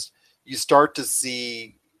you start to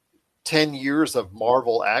see 10 years of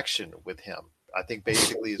Marvel action with him. I think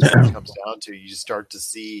basically is what it comes down to. You start to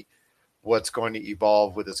see what's going to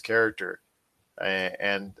evolve with his character,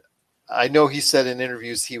 and I know he said in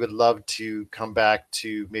interviews he would love to come back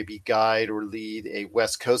to maybe guide or lead a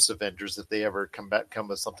West Coast Avengers if they ever come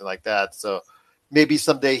with something like that. So maybe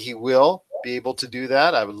someday he will be able to do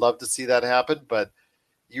that. I would love to see that happen, but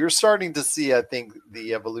you're starting to see, I think,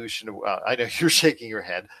 the evolution of, I know you're shaking your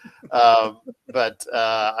head, but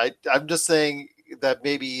I'm just saying that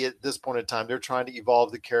maybe at this point in time, they're trying to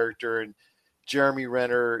evolve the character, and Jeremy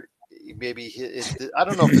Renner, maybe I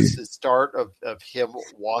don't know if it's the start of him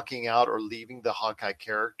walking out or leaving the Hawkeye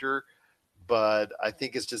character, but I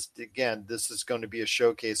think it's just, again, this is going to be a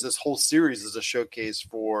showcase. This whole series is a showcase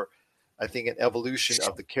for, I think, an evolution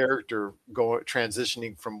of the character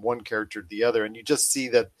transitioning from one character to the other. And you just see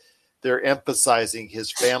that they're emphasizing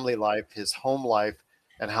his family life, his home life,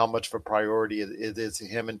 and how much of a priority it is to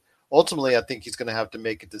him. And ultimately, I think he's going to have to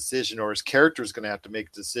make a decision, or his character is going to have to make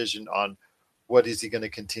a decision on what is he going to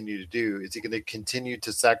continue to do? Is he going to continue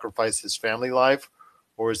to sacrifice his family life,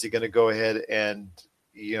 or is he going to go ahead and,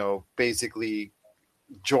 basically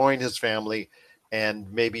join his family and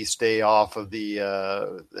maybe stay off of the,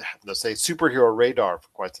 let's say, superhero radar for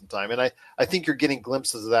quite some time? And I think you're getting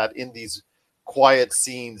glimpses of that in these quiet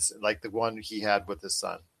scenes like the one he had with his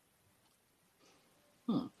son.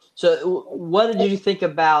 So what did you think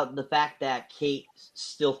about the fact that Kate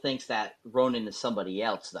still thinks that Ronin is somebody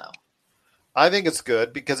else, though? I think it's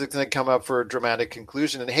good because it's going to come up for a dramatic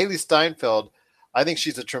conclusion. And Haley Steinfeld, I think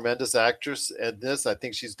she's a tremendous actress at this. I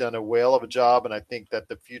think she's done a whale of a job, and I think that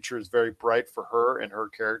the future is very bright for her and her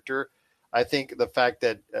character. I think the fact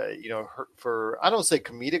that, for, I don't say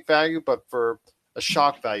comedic value, but for a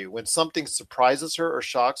shock value, when something surprises her or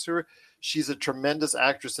shocks her, she's a tremendous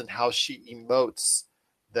actress in how she emotes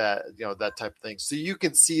that, that type of thing. So you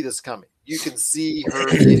can see this coming. You can see her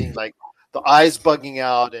getting like the eyes bugging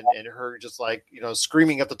out and her just like,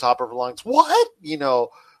 screaming at the top of her lungs, what,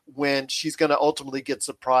 when she's going to ultimately get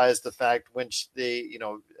surprised. The fact when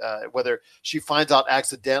whether she finds out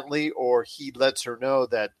accidentally or he lets her know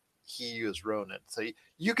that he is Ronan. So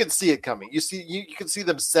you can see it coming. You can see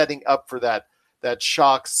them setting up for that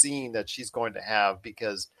shock scene that she's going to have,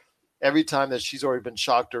 because every time that she's already been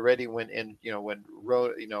shocked already when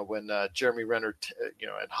Jeremy Renner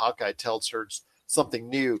and Hawkeye tells her something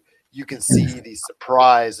new, you can see the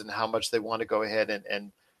surprise and how much they want to go ahead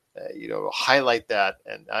and highlight that.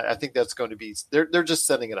 And I think that's going to be, they're just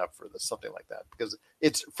setting it up for something like that, because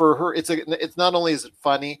it's for her. It's not only is it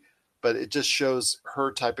funny, but it just shows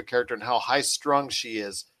her type of character and how high strung she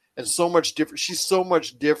is, and so much different. She's so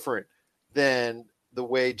much different than the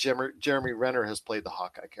way Jeremy Renner has played the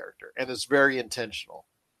Hawkeye character, and it's very intentional.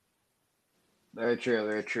 Very true,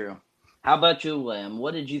 very true. How about you, William?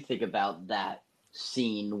 What did you think about that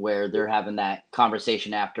scene where they're having that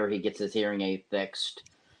conversation after he gets his hearing aid fixed,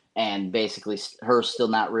 and basically her still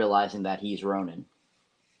not realizing that he's Ronan?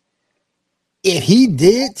 If he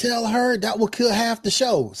did tell her, that would kill half the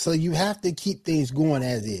show. So you have to keep things going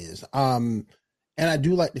as is. And I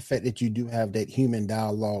do like the fact that you do have that human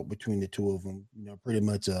dialogue between the two of them. Pretty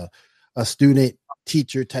much a student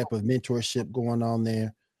teacher type of mentorship going on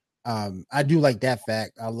there. I do like that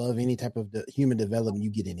fact. I love any type of the human development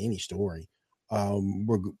you get in any story,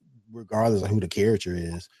 regardless of who the character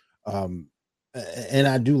is. And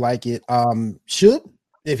I do like it.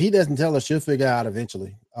 If he doesn't tell her, she'll figure out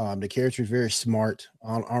eventually. The character is very smart,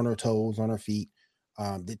 on her toes, on her feet.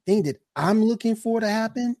 The thing that I'm looking for to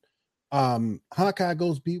happen, Hawkeye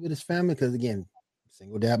goes be with his family, because again,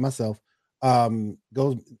 single dad myself,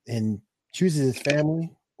 goes and chooses his family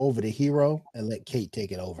over the hero and let Kate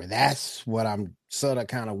take it over. That's what I'm sort of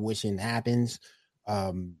kind of wishing happens,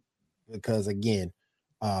 because again,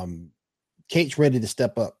 Kate's ready to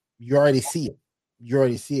step up. You already see it.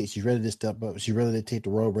 She's ready to step up. She's ready to take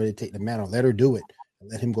the role, ready to take the mantle. Let her do it. And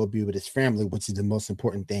let him go be with his family, which is the most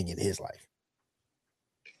important thing in his life.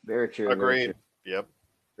 Very true. Agreed. Very true. Yep.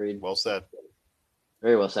 Agreed. Well said.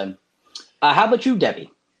 Very well said. How about you,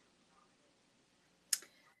 Debbie? I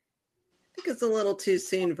think it's a little too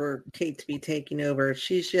soon for Kate to be taking over.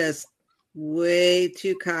 She's just way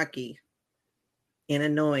too cocky and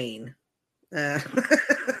annoying.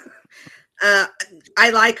 I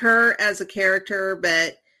like her as a character,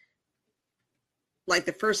 but like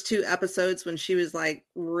the first 2 episodes when she was like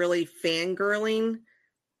really fangirling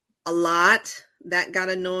a lot, that got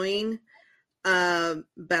annoying. But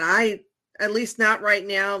at least not right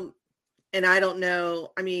now. And I don't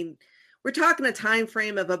know. I mean, we're talking a time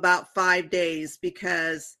frame of about 5 days,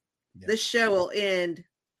 because this show will end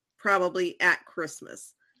probably at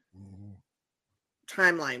Christmas,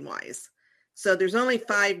 timeline wise. So there's only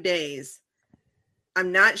 5 days.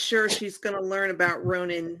 I'm not sure she's going to learn about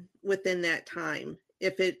Ronan within that time.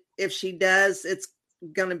 If she does, it's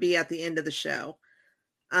going to be at the end of the show.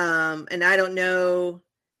 And I don't know.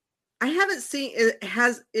 I haven't seen it.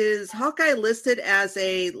 Is Hawkeye listed as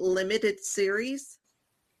a limited series?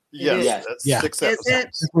 Yes. That's 6 episodes.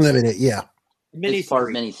 It's limited, yeah. It's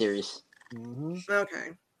part miniseries. Mm-hmm.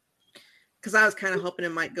 Okay. Because I was kind of hoping it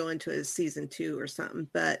might go into a season 2 or something,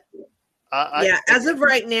 but as of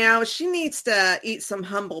right now, she needs to eat some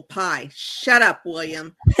humble pie. Shut up,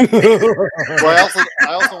 William. Well,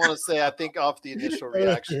 I also want to say, I think off the initial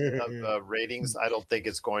reaction of ratings, I don't think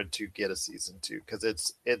it's going to get a season 2, because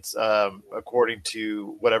it's according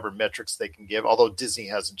to whatever metrics they can give. Although Disney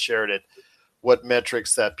hasn't shared it, what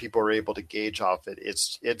metrics that people are able to gauge off it,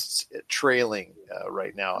 it's trailing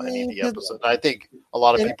right now any of the episodes. I think a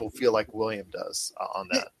lot of people feel like William does on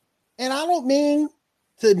that. And I don't mean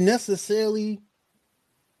to necessarily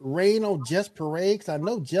rain on Jeff's parade, because I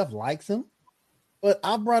know Jeff likes him, but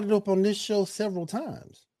I brought it up on this show several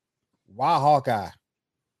times. Why Hawkeye?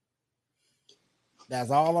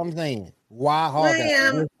 That's all I'm saying. Why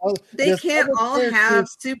Hawkeye? They can't all have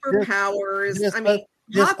superpowers. I mean,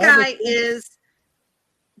 Hawkeye is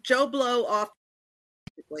Joe Blow off.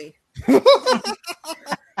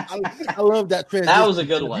 I love that transition. That was a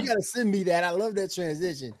good one. You gotta send me that. I love that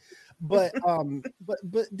transition. But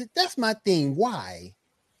but that's my thing. Why?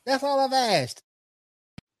 That's all I've asked.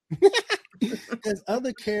 There's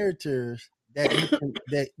other characters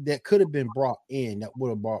that could have been brought in that would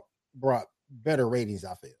have brought better ratings,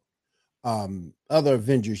 I feel. Other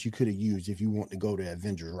Avengers you could have used if you want to go the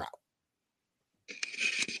Avengers route.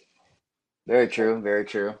 Very true. Very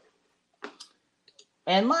true.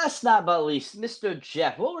 And last not but least, Mr.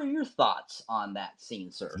 Jeff, what were your thoughts on that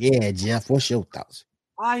scene, sir? Yeah, Jeff, what's your thoughts?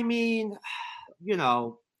 I mean,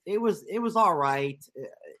 it was all right.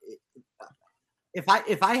 if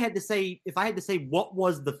I had to say what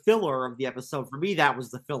was the filler of the episode, for me that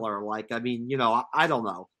was the filler. Like, I mean, I don't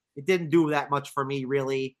know. It didn't do that much for me,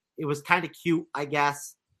 really. It was kind of cute, I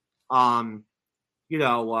guess. Hawkeye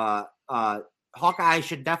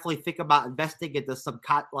should definitely think about investing into some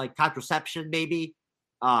contraception, maybe,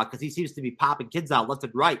 because he seems to be popping kids out left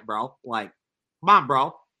and right, bro. Like, come on,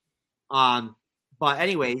 bro. But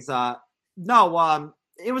anyways,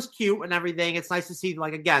 it was cute and everything. It's nice to see,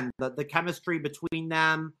 like, again, the chemistry between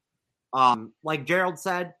them. Like Gerald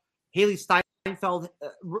said, Haley Steinfeld,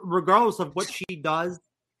 regardless of what she does,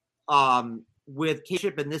 with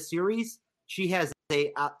K-Ship in this series, she has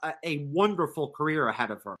a wonderful career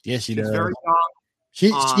ahead of her. Yes, she's does. Very young.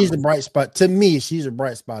 She's a bright spot. To me, she's a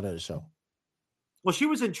bright spot of the show. Well, she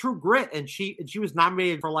was in True Grit, and she was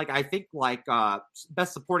nominated for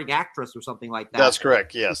Best Supporting Actress or something like that. That's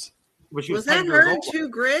correct. Yes. Was that her in True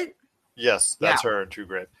Grit? Yes, that's her in True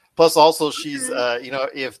Grit. Plus, also, she's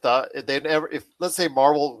if let's say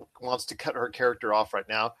Marvel wants to cut her character off right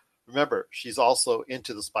now, remember she's also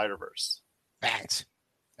into the Spider-Verse. Facts.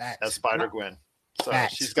 As Spider-Gwen. So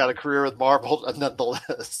Facts. She's got a career with Marvel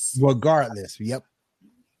nonetheless. Regardless. Yep.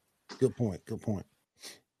 Good point.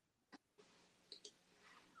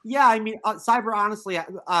 Yeah, I mean, Cyber, honestly,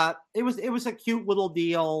 it was a cute little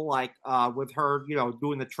deal, like with her,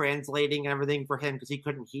 doing the translating and everything for him because he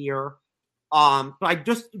couldn't hear. But I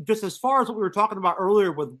just as far as what we were talking about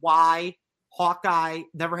earlier with why Hawkeye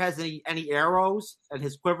never has any arrows and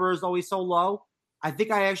his quiver is always so low, I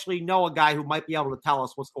think I actually know a guy who might be able to tell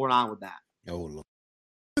us what's going on with that. Oh, look.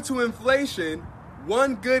 Due to inflation,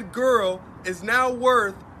 one good girl is now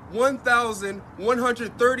worth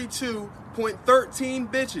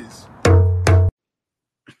 1,132.13 bitches.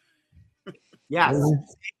 Yes.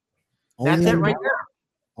 That's it right there.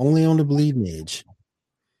 Only on the bleeding edge.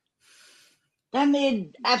 That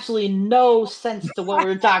made absolutely no sense to what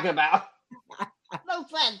we were talking about. No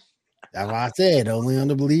sense. That's why I said only on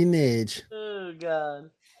the bleeding edge. Oh God.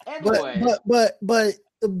 Anyway. But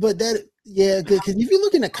that, yeah, because if you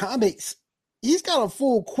look in the comics, he's got a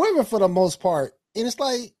full quiver for the most part. And it's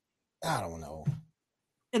like, I don't know.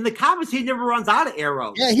 In the comics, he never runs out of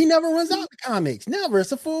arrows. Yeah, he never runs out in the comics. Never.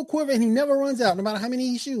 It's a full quiver and he never runs out, no matter how many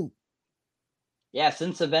he shoots. Yeah,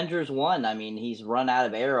 since Avengers 1, I mean, he's run out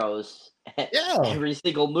of arrows every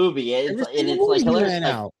single movie. It's like hilarious.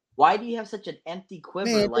 Like, why do you have such an empty quiver?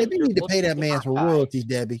 Man, like, you need to pay that man for royalties,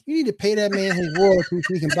 Debbie. You need to pay that man his royalties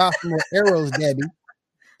so he can buy some more arrows, Debbie.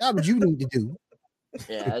 That's what you need to do.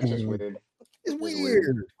 Yeah, that's just weird. It's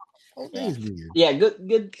weird. Whole thing's weird. Yeah,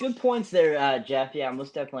 good points there, Jeff. Yeah,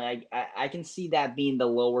 most definitely. I can see that being the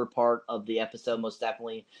lower part of the episode. Most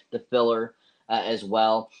definitely the filler as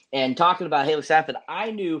well. And talking about Haley Steinfeld,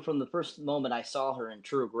 I knew from the first moment I saw her in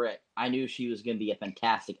True Grit, I knew she was going to be a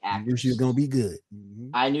fantastic actress. I knew she was going to be good.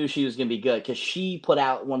 Mm-hmm. I knew she was going to be good because she put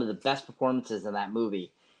out one of the best performances in that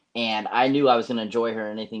movie. And I knew I was going to enjoy her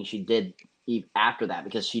in anything she did after that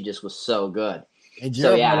because she just was so good. And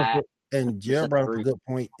Jared brought up a good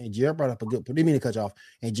point. And Jared brought up a good point. Didn't mean to cut you off.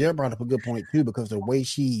 And Jared brought up a good point too, because the way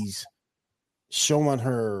she's showing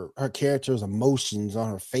her character's emotions on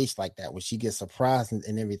her face like that, when she gets surprised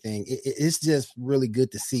and everything, it's just really good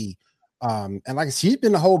to see. And like she's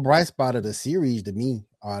been the whole bright spot of the series to me.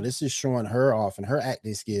 This is showing her off and her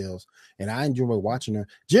acting skills, and I enjoy watching her.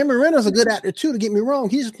 Jeremy Renner's a good actor too. To get me wrong,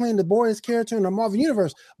 he's just playing the boys character in the Marvel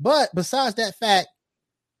universe. But besides that fact,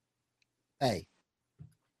 hey,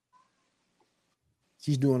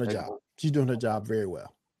 she's doing her job. She's doing her job very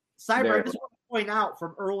well. Cyber, I just want to point out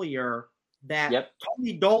from earlier that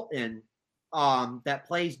Tony Dalton, that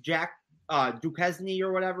plays Jack Duquesne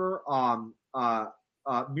or whatever,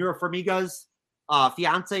 Mira Farmiga's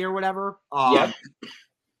fiance or whatever.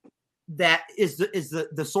 That is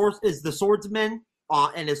the swordsman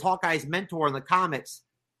and is Hawkeye's mentor in the comics.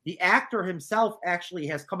 The actor himself actually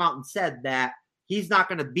has come out and said that he's not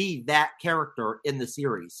going to be that character in the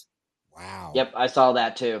series. Wow. Yep, I saw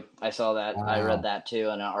that too. Wow. I read that too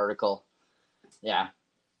in an article. Yeah.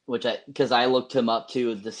 Because I looked him up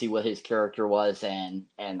too to see what his character was, and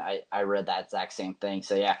I read that exact same thing.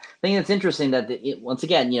 So yeah, I think it's interesting that once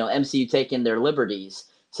again, MCU taking their liberties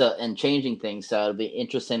and changing things. So it'll be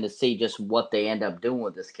interesting to see just what they end up doing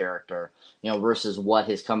with this character, versus what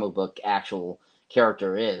his comic book actual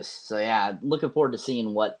character is. So yeah, looking forward to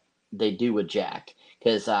seeing what they do with Jack,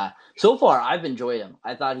 because so far I've enjoyed him.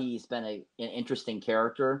 I thought he's been an interesting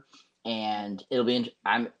character. And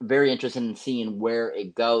I'm very interested in seeing where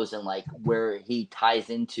it goes and like where he ties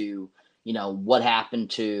into, what happened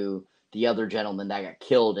to the other gentleman that got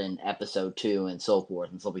killed in episode 2 and so forth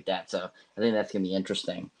and stuff like that. So I think that's going to be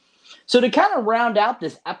interesting. So to kind of round out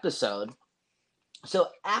this episode, So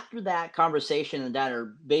after that conversation in the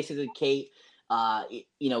diner, basically Kate,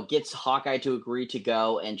 gets Hawkeye to agree to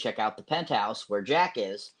go and check out the penthouse where Jack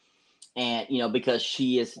is, and because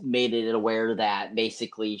she has made it aware that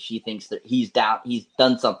basically she thinks that he's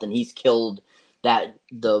done something, he's killed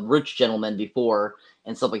the rich gentleman before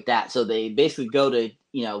and stuff like that. So they basically go to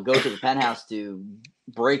the penthouse to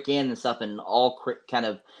break in and stuff, and kind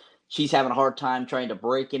of she's having a hard time trying to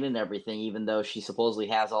break in and everything, even though she supposedly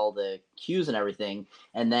has all the cues and everything.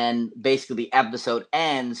 And then basically the episode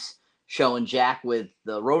ends showing Jack with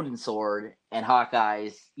the rodent sword, and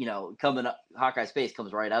Hawkeye's face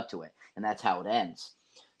comes right up to it, and that's how it ends.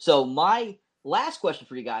 So my last question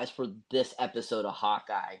for you guys for this episode of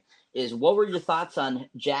Hawkeye is, what were your thoughts on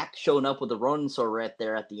Jack showing up with the rodent sword right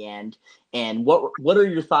there at the end? And what are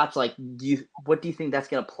your thoughts? Like, what do you think that's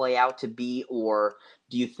going to play out to be, or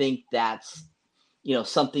do you think that's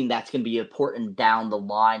something that's going to be important down the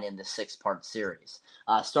line in the 6-part series?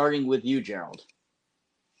 Starting with you, Gerald.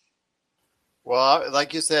 Well,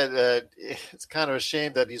 like you said, it's kind of a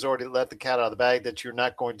shame that he's already let the cat out of the bag, that you're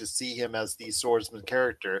not going to see him as the swordsman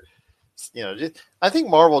character. I think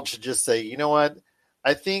Marvel should just say, you know what?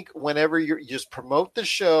 I think whenever you just promote the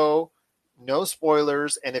show, no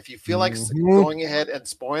spoilers, and if you feel like going ahead and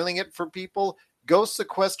spoiling it for people, go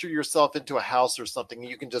sequester yourself into a house or something.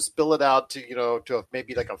 You can just spill it out to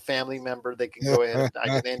maybe like a family member. They can go ahead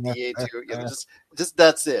and I can NDA to. Just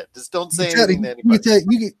that's it. Just don't say anything to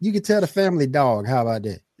anybody. You can tell the family dog. How about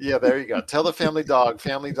that? Yeah, there you go. Tell the family dog.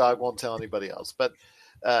 Family dog won't tell anybody else. But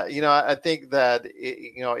I think that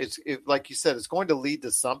it's like you said, it's going to lead to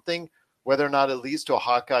something. Whether or not it leads to a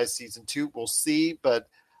Hawkeye season 2, we'll see. But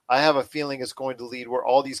I have a feeling it's going to lead where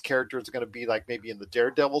all these characters are going to be like maybe in the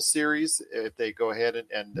Daredevil series if they go ahead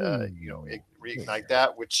and reignite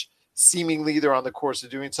that, which seemingly they're on the course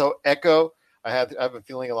of doing so. Echo, I have a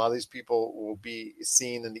feeling a lot of these people will be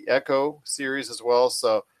seen in the Echo series as well.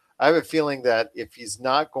 So I have a feeling that if he's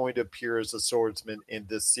not going to appear as a swordsman in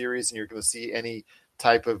this series, and you're going to see any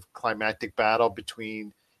type of climactic battle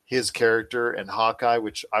between his character and Hawkeye,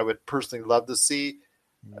 which I would personally love to see,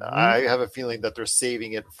 I have a feeling that they're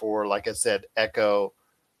saving it for, like I said, Echo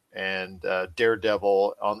and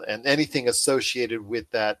Daredevil and anything associated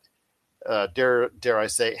with that. Dare I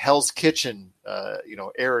say Hell's Kitchen,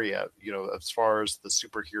 area, as far as the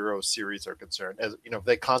superhero series are concerned, as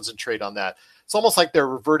they concentrate on that. It's almost like they're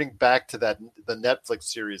reverting back to the Netflix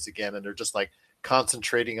series again, and they're just like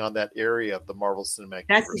concentrating on that area of the Marvel Cinematic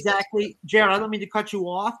That's Universe. exactly, Jared, I don't mean to cut you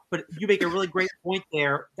off, but you make a really great point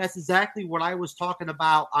there. That's exactly what I was talking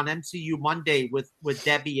about on MCU Monday with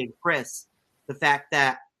Debbie and Chris. The fact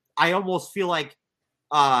that I almost feel like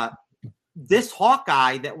this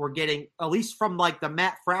Hawkeye that we're getting, at least from like the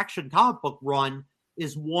Matt Fraction comic book run,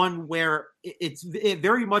 is one where it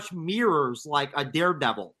very much mirrors like a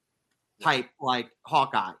Daredevil type like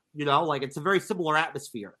Hawkeye, like it's a very similar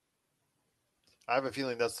atmosphere. I have a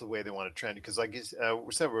feeling that's the way they want to trend, because like we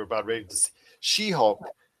said, we're about ready to see She-Hulk,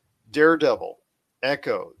 Daredevil,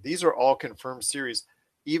 Echo. These are all confirmed series.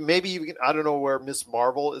 Maybe even, I don't know where Miss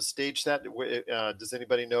Marvel is staged at. Does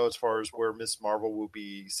anybody know as far as where Miss Marvel will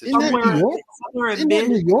be situated? Somewhere in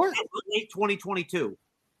New York, late 2022.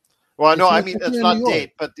 Well, no, I mean it's not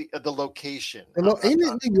date, but the location. Isn't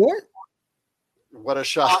it New York? What a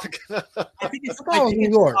shock! I thought it was New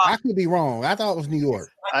York. I could be wrong. I thought it was New York.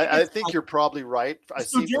 I think you're probably right. I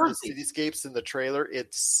see from the cityscapes in the trailer,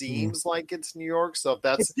 it seems like it's New York. So if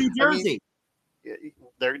that's New Jersey,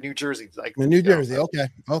 they're New Jersey, like New Jersey.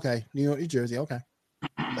 Okay, New Jersey. Okay.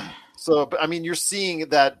 So, but I mean, you're seeing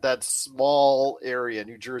that small area,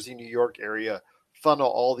 New Jersey, New York area, funnel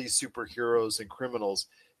all these superheroes and criminals.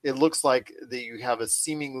 It looks like that you have a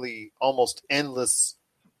seemingly almost endless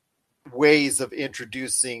ways of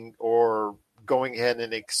introducing or going ahead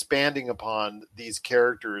and expanding upon these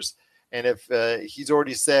characters. And if he's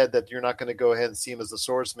already said that you're not going to go ahead and see him as a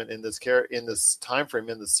swordsman in this time frame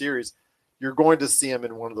in the series, you're going to see him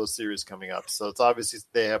in one of those series coming up. So it's obviously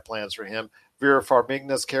they have plans for him. Vera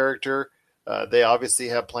Farmiga's character, they obviously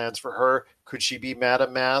have plans for her. Could she be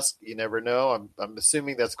Madame Mask? You never know. I'm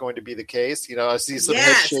assuming that's going to be the case. I see some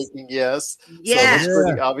head shaking. Yes. So that's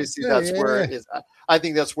pretty, obviously that's where it is. I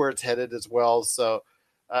think that's where it's headed as well. So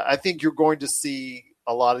I think you're going to see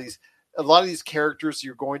a lot of these characters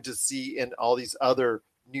you're going to see in all these other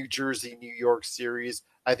New Jersey, New York series.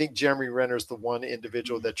 I think Jeremy Renner's the one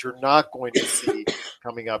individual that you're not going to see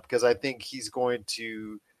coming up, because I think he's going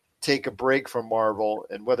to take a break from Marvel,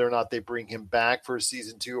 and whether or not they bring him back for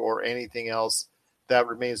season 2 or anything else, that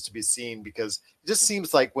remains to be seen, because it just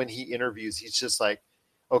seems like when he interviews, he's just like,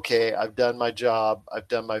 okay, I've done my job, I've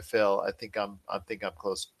done my fill. I think I'm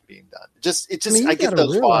close to being done. I I get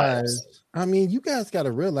those vibes. I mean, you guys got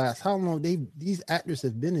to realize how long these actors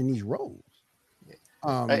have been in these roles.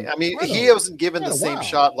 I mean, he wasn't given the same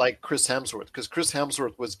shot like Chris Hemsworth, because Chris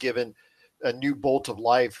Hemsworth was given a new bolt of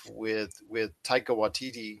life with Taika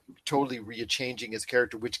Waititi totally changing his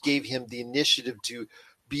character, which gave him the initiative to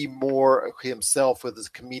be more himself with his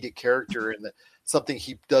comedic character, and something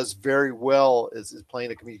he does very well is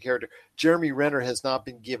playing a comedic character. Jeremy Renner has not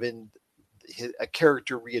been given a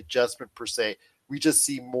character readjustment per se. We just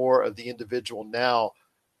see more of the individual now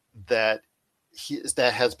that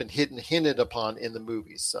has been hinted upon in the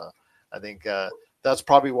movies. So I think that's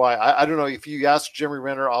probably why. I don't know if you ask Jeremy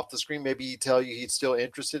Renner off the screen, maybe he'd tell you he's still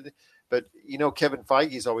interested. But Kevin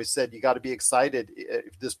Feige's always said you got to be excited at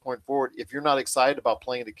this point forward. If you're not excited about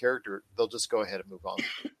playing the character, they'll just go ahead and move on.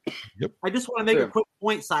 Yep. I just want to make a quick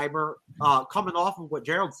point, Cyber, coming off of what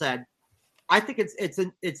Gerald said. I think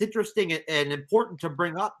it's interesting and important to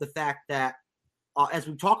bring up the fact that as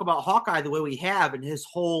we talk about Hawkeye the way we have and his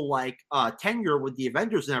whole tenure with the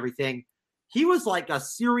Avengers and everything, he was like a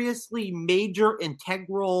seriously major,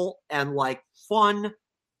 integral, and fun,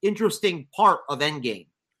 interesting part of Endgame.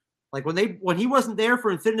 Like when he wasn't there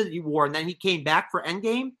for Infinity War and then he came back for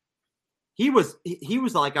Endgame, he was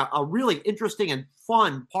like a really interesting and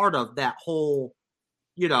fun part of that whole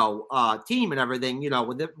team and everything.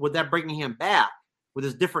 With that bringing him back with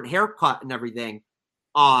his different haircut and everything.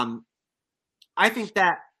 I think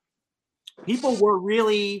that people were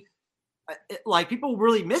really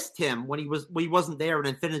missed him when he wasn't there in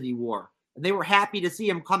Infinity War, and they were happy to see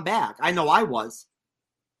him come back. I know I was.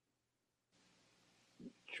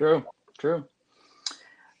 True.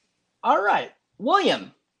 All right,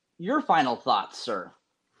 William, your final thoughts, sir.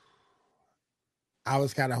 I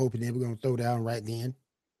was kind of hoping they were going to throw down right then,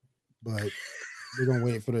 but they're going to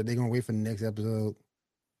wait for the next episode.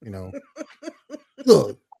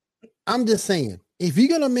 Look. I'm just saying, if you're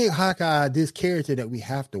gonna make Hawkeye this character that we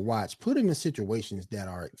have to watch, put him in situations that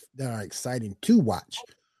are exciting to watch.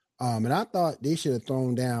 And I thought they should have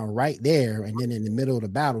thrown down right there, and then in the middle of the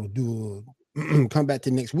battle, come back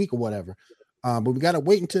to next week or whatever. But we gotta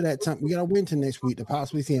wait until that time. We gotta wait until next week to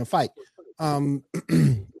possibly see him fight.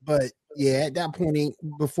 But yeah, at that point,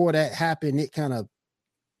 before that happened, it kind of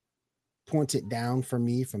pointed down for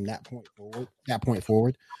me from that point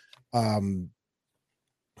forward.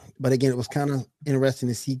 But again, it was kind of interesting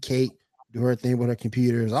to see Kate do her thing with her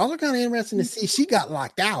computer. It was also kind of interesting to see she got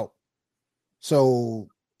locked out. So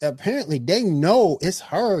apparently they know it's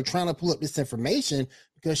her trying to pull up this information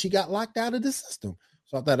because she got locked out of the system.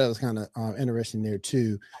 So I thought that was kind of interesting there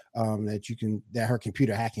too, that her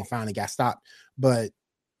computer hacking finally got stopped. But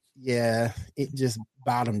yeah, it just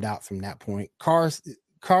bottomed out from that point. Car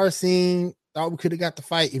scene, thought we could have got the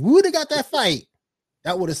fight. If we would have got that fight,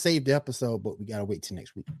 that would have saved the episode, but we got to wait till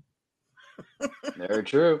next week. Very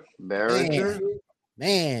true. Very true.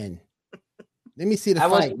 Man, let me see the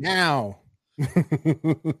fight now.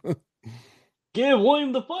 Give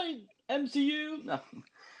William the fight, MCU. No.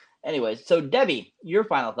 Anyways, so Debbie, your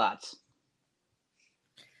final thoughts.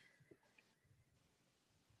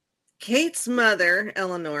 Kate's mother,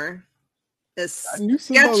 Eleanor, is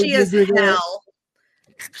sketchy as hell.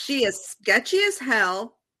 She is sketchy as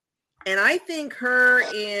hell. And I think her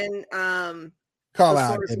and call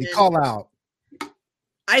out, Debbie. Call out.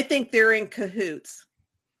 I think they're in cahoots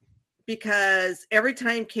because every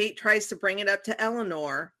time Kate tries to bring it up to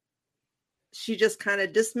Eleanor, she just kind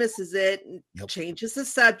of dismisses it, changes the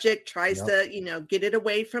subject, tries to, get it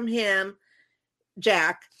away from him,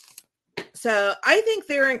 Jack. So I think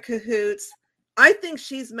they're in cahoots. I think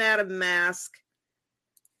she's Madam Mask.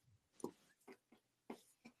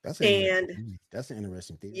 That's an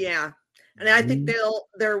interesting theory. Yeah. And I think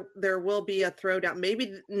there will be a throwdown.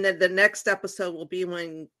 Maybe the next episode will be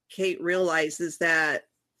when Kate realizes that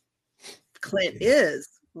Clint is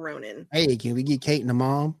Ronin. Hey, can we get Kate and the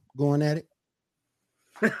mom going at it?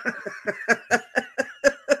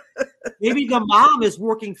 Maybe the mom is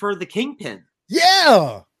working for the Kingpin.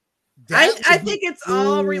 Yeah. I think it's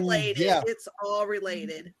all related. Jeff. It's all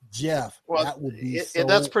related. Jeff, well, that would be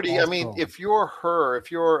that's pretty awesome. I mean, if you're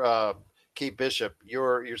Kate Bishop,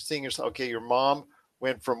 you're seeing yourself, okay, your mom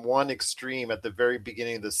went from one extreme at the very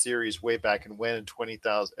beginning of the series way back in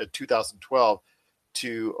 2012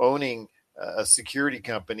 to owning a security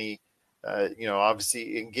company,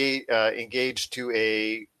 obviously engaged to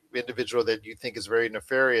a individual that you think is very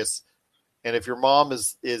nefarious. And if your mom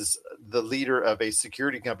is the leader of a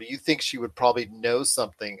security company, you think she would probably know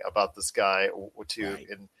something about this guy or two. Right.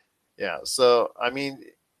 And yeah, so I mean,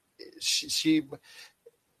 she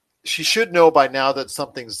she should know by now that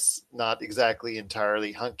something's not exactly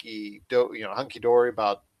entirely hunky dory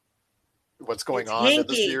about what's going on in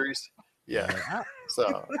the series. Yeah.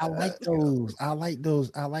 So I like those. I like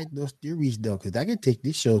those theories though, because I can take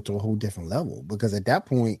this show to a whole different level. Because at that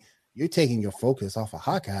point, you're taking your focus off of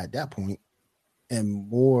Hawkeye at that point, and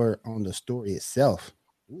more on the story itself.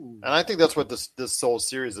 And I think that's what this whole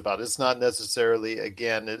series is about. It's not necessarily,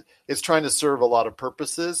 again, it's trying to serve a lot of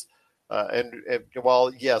purposes. And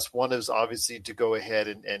while, yes, one is obviously to go ahead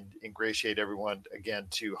and ingratiate everyone again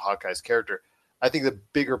to Hawkeye's character, I think the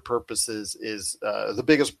bigger purpose is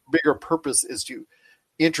bigger purpose is to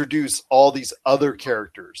introduce all these other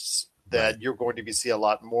characters that you're going to see a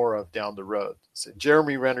lot more of down the road. So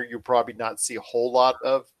Jeremy Renner, you'll probably not see a whole lot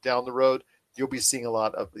of down the road. You'll be seeing a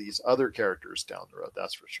lot of these other characters down the road.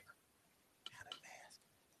 That's for sure.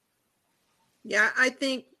 Yeah, I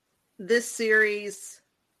think this series,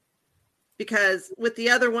 because with the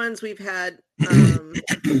other ones we've had, and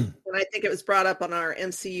I think it was brought up on our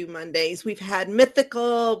MCU Mondays, we've had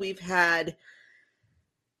mythical, we've had,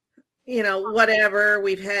 whatever,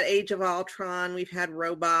 we've had Age of Ultron, we've had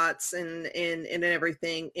robots and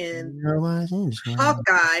everything. And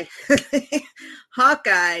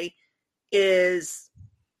Hawkeye is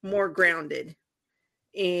more grounded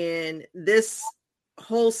in this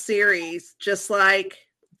whole series, just like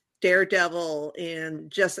Daredevil and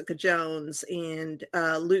Jessica Jones and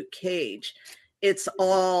Luke Cage. It's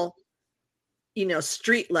all,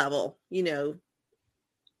 street level, the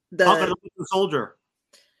Soldier,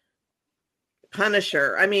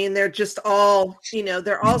 Punisher. I mean, they're just all,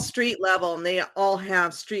 they're all street level, and they all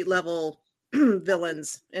have street level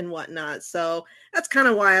villains and whatnot. So that's kind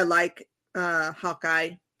of why I like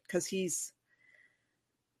Hawkeye, because he's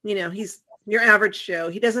your average Joe.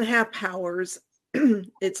 He doesn't have powers.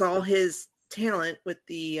 It's all his talent with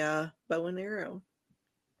the bow and arrow.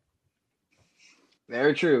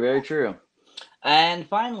 Very true, very true. And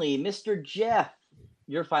finally, Mr. Jeff,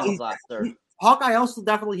 your final thoughts, sir. Hawkeye also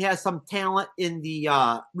definitely has some talent in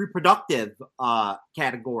the reproductive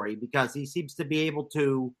category, because he seems to be able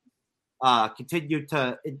to continue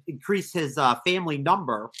to increase his family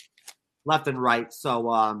number left and right.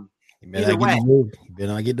 So he better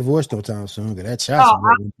not get divorced no time soon, because that child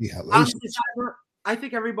would be hellacious. I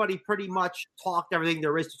think everybody pretty much talked everything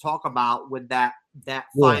there is to talk about with that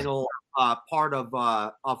final part of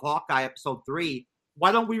Hawkeye episode 3.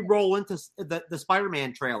 Why don't we roll into the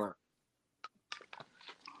Spider-Man trailer?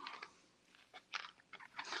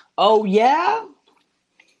 Oh yeah.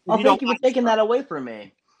 Oh, thank you for taking that away from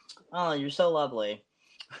me. Oh, you're so lovely.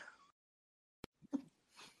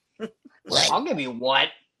 I'll give you what?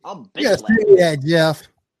 I'll yes, yeah, Jeff.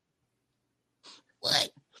 What?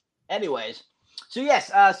 Anyways, so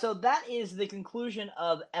yes, so that is the conclusion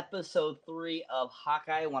of episode 3 of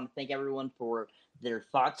Hawkeye. I want to thank everyone for their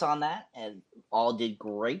thoughts on that, and all did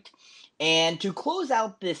great. And to close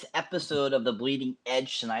out this episode of The Bleeding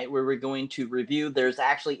Edge tonight, where we're going to review, there's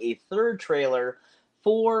actually a third trailer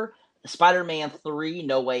for Spider-Man 3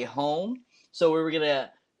 No Way Home. So we're going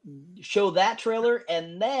to show that trailer,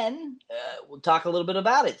 and then we'll talk a little bit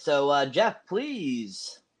about it. So, Jeff,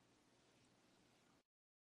 please.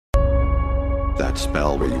 That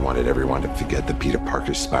spell where you wanted everyone to forget the Peter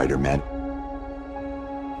Parker Spider-Man.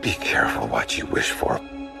 Be careful what you wish for.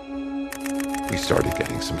 We started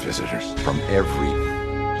getting some visitors from every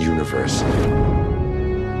universe.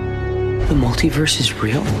 The multiverse is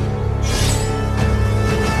real?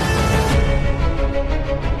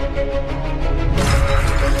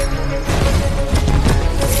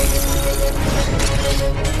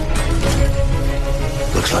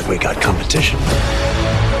 Looks like we got competition.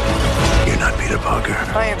 You're not Peter Parker.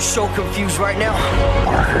 I am so confused right now.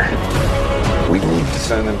 Parker, we need to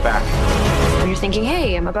send them back. You're thinking,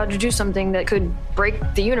 hey, I'm about to do something that could break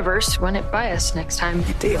the universe. Run it by us next time.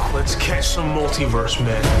 Deal. Let's catch some multiverse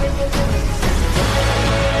men.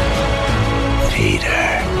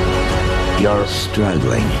 Peter, you're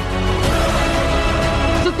struggling.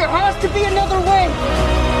 Look, there has to be another way.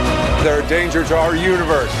 They're a danger to our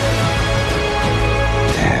universe.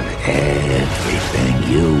 Have everything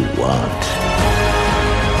you want,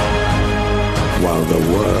 while the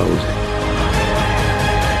world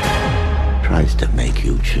tries to make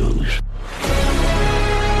you choose.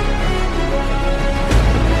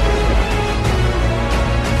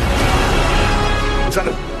 Is that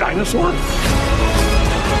a dinosaur?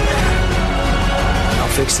 I'll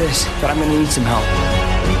fix this, but I'm gonna need some help.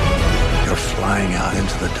 You're flying out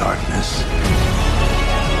into the darkness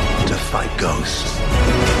to fight ghosts.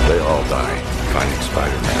 They all die fighting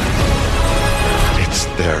Spider-Man. It's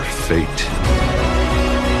their fate.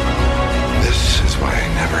 This is why I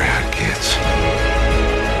never had kids.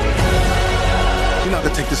 You're not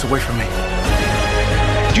gonna take this away from me.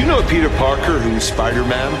 Do you know Peter Parker, who's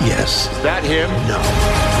Spider-Man? Yes. Is that him? No.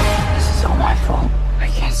 This is all my fault. I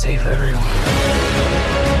can't save everyone.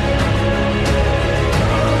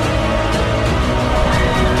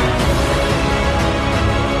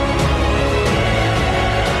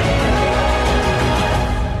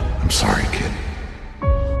 I'm sorry, kid.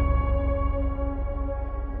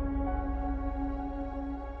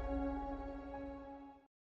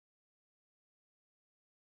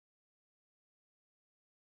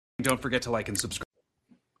 Don't forget to like and subscribe.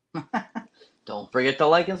 Don't forget to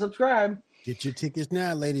like and subscribe. Get your tickets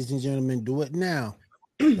now, ladies and gentlemen. Do it now.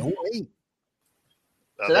 Don't wait.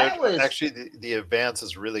 So that was actually the advance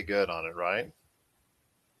is really good on it, right?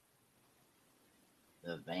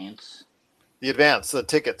 The advance. The advance, the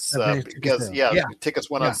tickets, because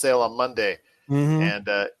tickets went on sale on Monday, and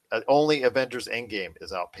only Avengers Endgame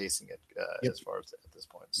is outpacing it as far as at this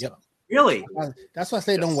point. So. Yep. Really? That's why I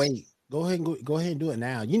say don't wait. Go ahead and do it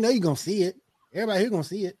now. You know you're gonna see it. Everybody here gonna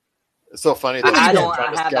see it. It's so funny that I people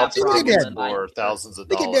trying to scalp that for thousands of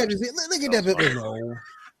Look dollars. Look at that. No.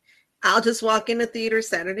 I'll just walk in the theater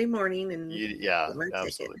Saturday morning and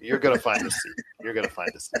absolutely. You're gonna find a seat. You're gonna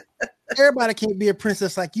find a seat. Everybody can't be a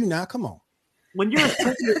princess like you now. Come on. When you're a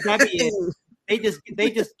princess, Debbie, they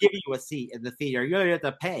just give you a seat in the theater. You don't have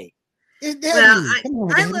to pay. Well,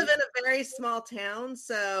 I live in a very small town,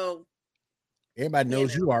 so everybody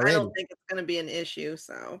knows you already. I don't think it's going to be an issue.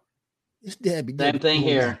 So it's Debbie. Same thing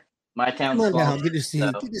here. My town's come on small. Down. Get to see.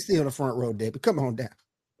 Get to see on the front row, Debbie. Come on down.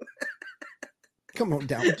 Come on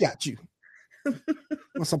down. We got you.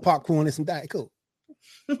 Want some popcorn and some Diet Coke?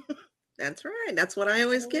 That's right. That's what I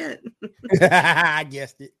always get. I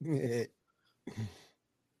guessed it.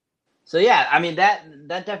 So yeah, I mean that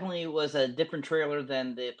definitely was a different trailer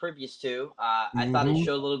than the previous two. I thought it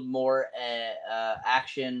showed a little more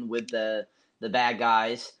action with the bad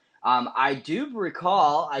guys. I do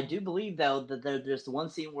believe though that there's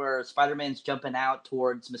one scene where Spider-Man's jumping out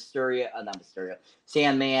towards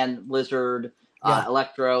Sandman, Lizard,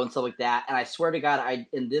 Electro, and stuff like that. And I swear to God,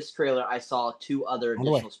 in this trailer I saw two other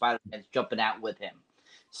additional Spider-Mans jumping out with him.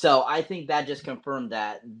 So I think that just confirmed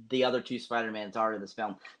that the other two Spider-Mans are in this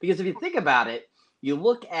film. Because if you think about it, you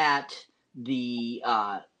look at the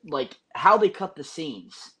like how they cut the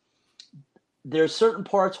scenes. There's certain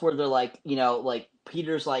parts where they're like, like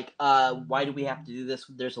Peter's like, why do we have to do this?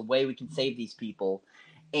 There's a way we can save these people.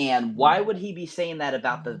 And why would he be saying that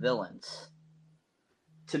about the villains?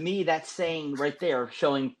 To me, that's saying right there,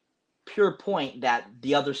 showing pure point that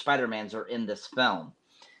the other Spider-Mans are in this film.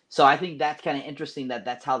 So I think that's kind of interesting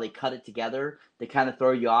that's how they cut it together. They kind of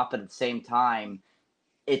throw you off, but at the same time,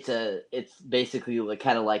 it's basically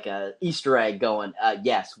kind of like a Easter egg going,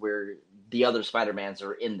 yes, where the other Spider-Mans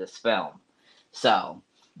are in this film. So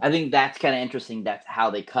I think that's kind of interesting. That's how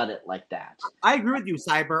they cut it like that. I agree with you,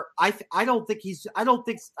 Cyber. I don't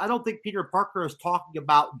think Peter Parker is talking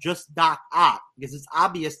about just Doc Ock, because it's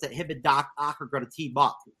obvious that him and Doc Ock are going to team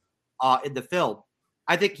up in the film.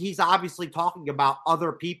 I think he's obviously talking about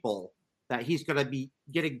other people that he's going to be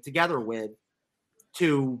getting together with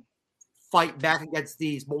to fight back against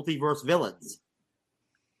these multiverse villains.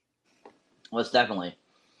 Most definitely.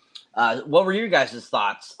 What were your guys'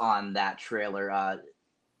 thoughts on that trailer?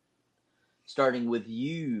 Starting with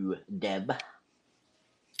you, Deb.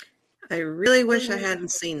 I really wish I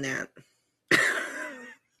hadn't seen that.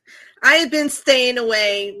 I had been staying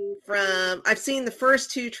away from. I've seen the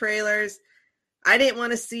first two trailers. I didn't want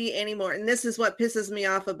to see any more. And this is what pisses me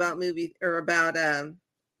off about movie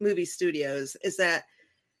studios is that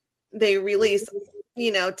they release,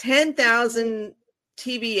 10,000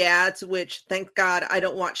 TV ads, which thank God I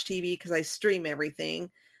don't watch TV because I stream everything.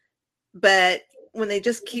 But when they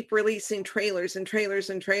just keep releasing trailers and trailers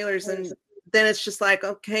and trailers, and then it's just like,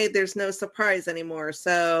 okay, there's no surprise anymore.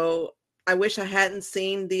 So I wish I hadn't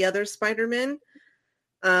seen the other Spider-Man.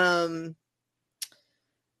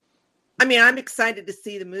 I mean, I'm excited to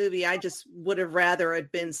see the movie. I just would have rather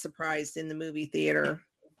had been surprised in the movie theater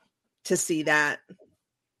to see that.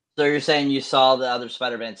 So you're saying you saw the other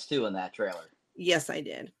Spider-Mans too in that trailer? Yes, I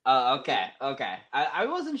did. Okay. I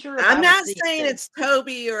wasn't sure. I'm not saying it's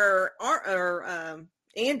Toby or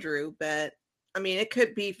Andrew, but I mean, it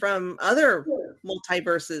could be from other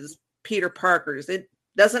multiverses, Peter Parkers. It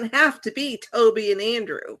doesn't have to be Toby and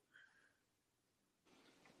Andrew.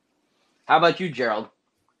 How about you, Gerald?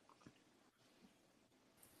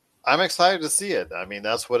 I'm excited to see it. I mean,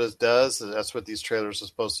 that's what it does. That's what these trailers are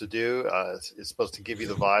supposed to do. It's supposed to give you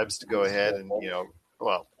the vibes to go ahead and,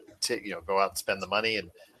 go out and spend the money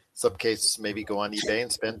and some cases maybe go on eBay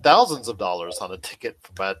and spend thousands of dollars on a ticket.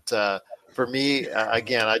 But for me,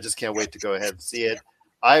 again, I just can't wait to go ahead and see it.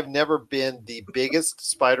 I've never been the biggest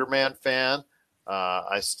Spider-Man fan.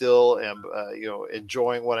 I still am,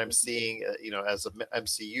 enjoying what I'm seeing, as an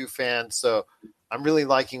MCU fan. So I'm really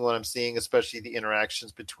liking what I'm seeing, especially the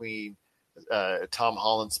interactions between Tom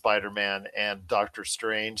Holland Spider-Man and Doctor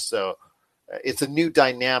Strange. So it's a new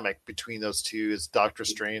dynamic between those two. Is Doctor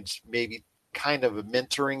Strange maybe kind of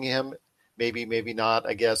mentoring him? Maybe not.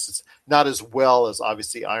 I guess it's not as well as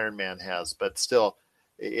obviously Iron Man has, but still,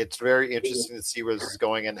 it's very interesting to see where this is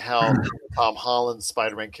going and how Tom Holland's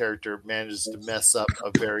Spider-Man character manages to mess up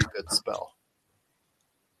a very good spell.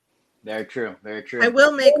 Very true. Very true. I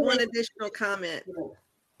will make one additional comment.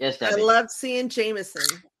 Yes, Debbie. I love seeing Jameson.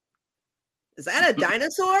 Is that a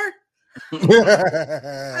dinosaur?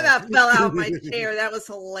 I about fell out of my chair. That was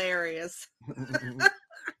hilarious.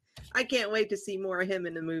 I can't wait to see more of him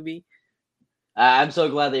in the movie. I'm so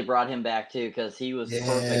glad they brought him back too, because he was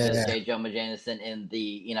perfect as J. Jonah Jameson in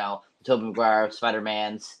the Tobey Maguire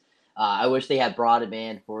Spider-Mans. I wish they had brought him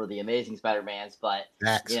in for the Amazing Spider-Mans, but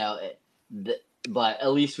but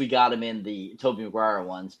at least we got him in the Tobey Maguire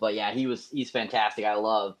ones. But yeah, he's fantastic. I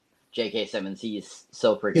love J.K. Simmons. He's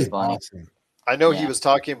so freaking funny. Awesome. I know he was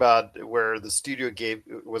talking about where the studio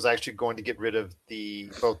was actually going to get rid of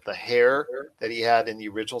both the hair that he had in the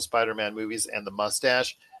original Spider-Man movies and the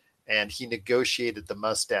mustache, and he negotiated the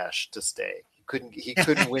mustache to stay. He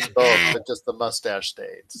couldn't win both, but just the mustache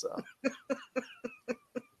stayed. So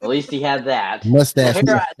at least he had that mustache.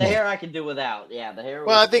 The hair I can do without. Yeah, the hair.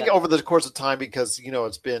 Well, I think over the course of time, because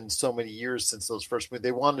it's been so many years since those first movies,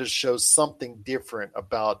 they wanted to show something different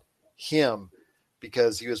about him.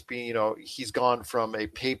 Because he was being, he's gone from a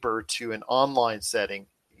paper to an online setting.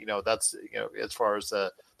 That's, as far as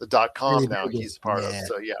the .com now he's part of.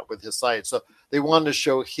 So yeah, with his site. So they wanted to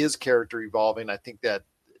show his character evolving. I think that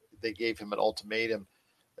they gave him an ultimatum,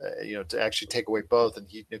 to actually take away both, and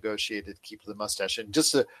he negotiated to keep the mustache, and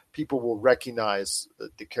just so people will recognize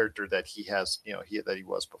the character that he has, that he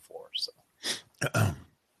was before. So,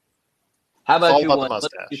 how about you?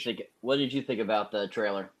 What did you think about the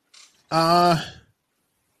trailer?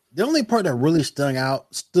 The only part that really stood out,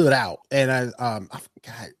 and I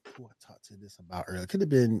forgot who I talked to this about earlier. It could have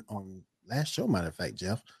been on last show, matter of fact,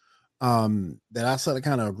 Jeff. That I sort of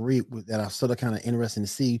kind of agreed with, that I sort of kind of interested to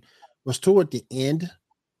see, was toward the end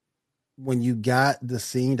when you got the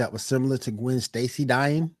scene that was similar to Gwen Stacy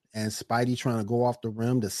dying and Spidey trying to go off the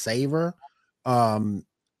rim to save her.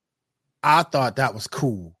 I thought that was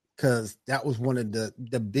cool because that was one of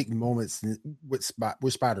the big moments with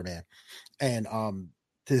Spider-Man, and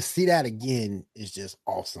to see that again is just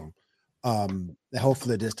awesome.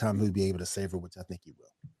 Hopefully this time he'll be able to save her, which I think he will.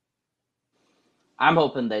 I'm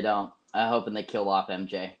hoping they don't. I'm hoping they kill off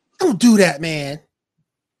MJ. Don't do that, man.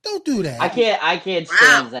 Don't do that. I can't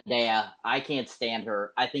stand Zendaya. I can't stand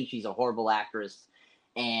her. I think she's a horrible actress.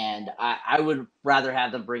 And I would rather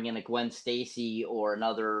have them bring in a Gwen Stacy or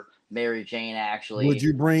another Mary Jane, actually. Would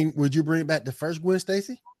you bring back the first Gwen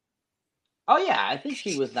Stacy? Oh yeah, I think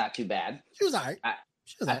she was not too bad. She was all right.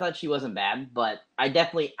 I thought she wasn't bad, but I'm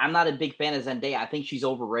not a big fan of Zendaya. I think she's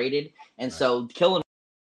overrated, and so killing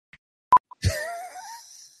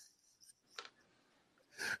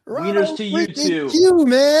wieners to you too, you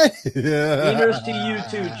man. Wieners to you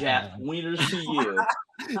too, Jeff. Wieners to you.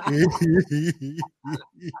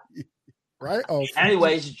 Right. Oh.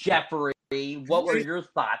 Anyways, Jeffrey, what were your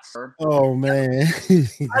thoughts, sir? Oh man,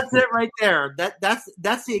 that's it right there. That's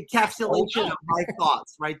the encapsulation of my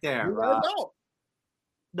thoughts right there.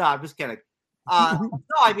 No, I'm just kidding. No,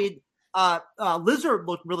 I mean, Lizard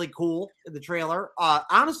looked really cool in the trailer.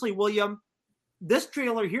 Honestly, William, this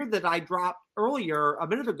trailer here that I dropped earlier a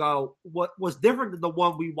minute ago was different than the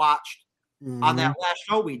one we watched on that last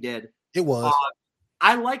show we did. It was.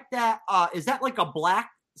 I like that. Is that like a black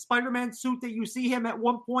Spider-Man suit that you see him at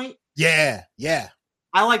one point? Yeah.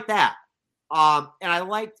 I like that. And I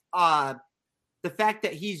liked the fact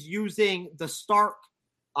that he's using the Stark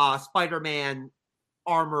Spider-Man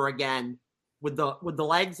armor again with the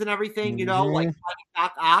legs and everything, like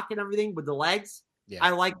Doc Ock and everything with the legs. Yeah. I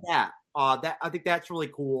like that. I think that's really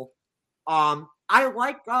cool. I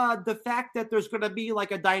like the fact that there's going to be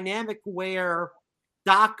like a dynamic where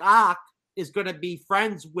Doc Ock is going to be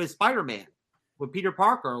friends with Spider-Man, with Peter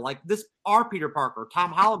Parker, like our Peter Parker,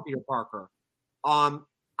 Tom Holland Peter Parker.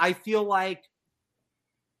 I feel like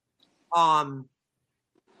it's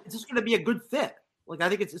just going to be a good fit. Like I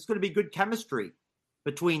think it's going to be good chemistry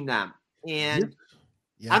between them, and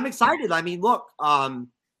I'm excited. I mean, look,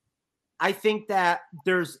 I think that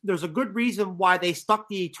there's a good reason why they stuck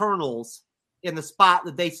the Eternals in the spot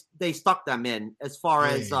that they stuck them in as far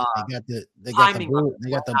as they got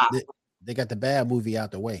the bad movie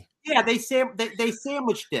out the way. Yeah, they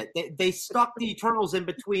sandwiched it. They stuck the Eternals in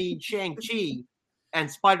between Shang-Chi and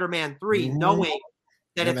Spider-Man 3, knowing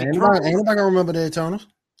that if anybody gonna remember the Eternals.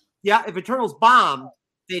 Yeah, if Eternals bombed,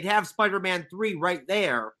 they'd have Spider-Man 3 right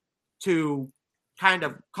there to kind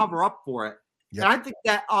of cover up for it. Yep. And I think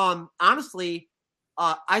that honestly,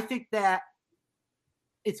 I think that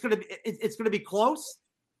it's gonna be close,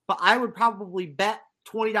 but I would probably bet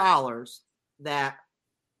 $20 that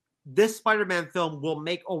this Spider-Man film will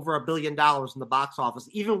make over $1 billion in the box office,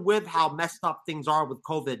 even with how messed up things are with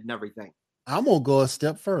COVID and everything. I'm gonna go a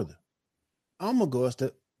step further.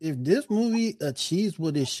 If this movie achieves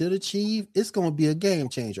what it should achieve, it's gonna be a game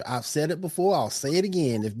changer. I've said it before, I'll say it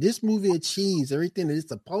again. If this movie achieves everything that it's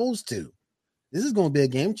supposed to, this is gonna be a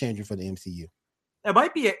game changer for the MCU.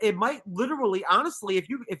 It might literally, honestly, if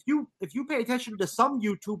you pay attention to some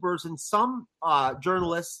YouTubers and some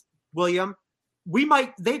journalists, William, we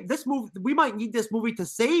might need this movie to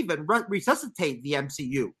save and resuscitate the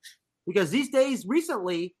MCU, because these days,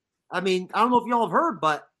 recently, I mean, I don't know if y'all have heard,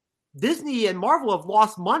 but Disney and Marvel have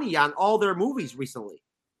lost money on all their movies recently.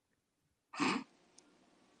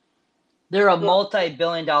 They're a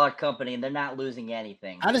multi-billion-dollar company, and they're not losing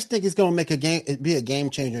anything. I just think it's going to be a game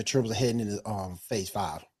changer in terms of heading into Phase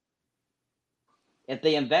 5. If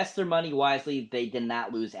they invest their money wisely, they did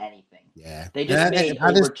not lose anything. Yeah, they just made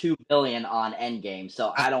over $2 billion on Endgame,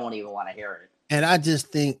 so I don't even want to hear it. And I just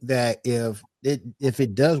think that if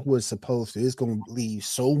it does what it's supposed to, it's going to leave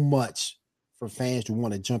so much for fans to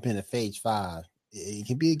want to jump into Phase 5. It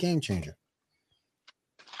can be a game changer.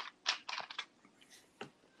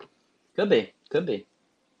 Could be.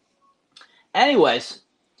 Anyways,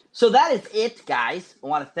 so that is it, guys. I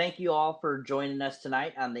want to thank you all for joining us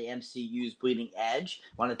tonight on the MCU's Bleeding Edge.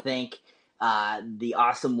 I want to thank the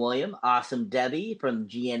awesome William, awesome Debbie from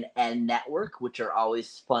GNN Network, which are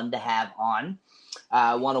always fun to have on.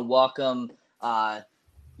 I want to welcome,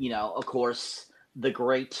 of course, the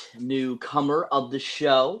great newcomer of the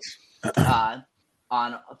show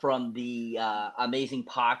from the amazing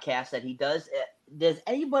podcast that he does. Does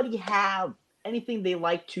anybody have anything they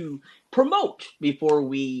like to promote before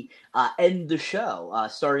we end the show?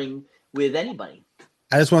 Starting with anybody.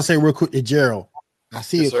 I just want to say real quick to Gerald. I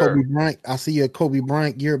see you, Kobe Bryant. I see you, Kobe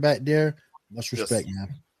Bryant gear back there. Much respect, man.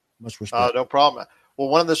 Much respect. No problem. Well,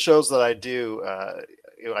 one of the shows that I do,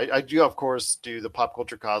 I do, of course, do the Pop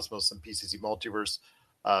Culture Cosmos and PCC Multiverse.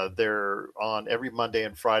 They're on every Monday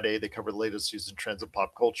and Friday. They cover the latest news and trends of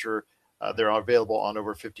pop culture. They're available on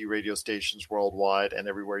over 50 radio stations worldwide and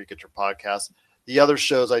everywhere you get your podcasts. The other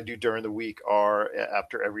shows I do during the week are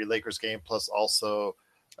after every Lakers game, plus also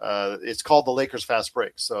it's called the Lakers Fast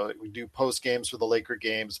Break. So we do post games for the Laker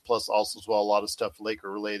games, plus also as well a lot of stuff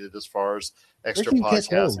Laker related as far as extra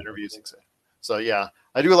podcasts, interviews, etc. So yeah,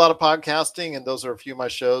 I do a lot of podcasting, and those are a few of my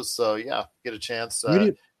shows. So yeah, get a chance.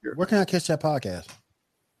 Where can I catch that podcast?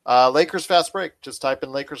 Lakers Fast Break. Just type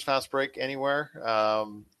in Lakers Fast Break anywhere.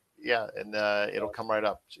 It'll come right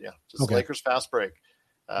up. Yeah, just Lakers Fast Break.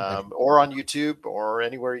 Or on YouTube or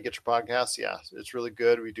anywhere you get your podcasts. Yeah, it's really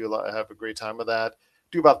good. We do have a great time with that.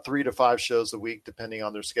 Do about 3 to 5 shows a week, depending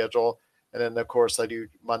on their schedule. And then, of course, I do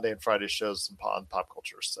Monday and Friday shows on pop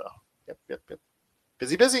culture. So, yep.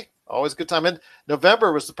 Busy. Always a good time. And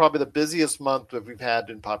November was probably the busiest month that we've had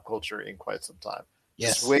in pop culture in quite some time.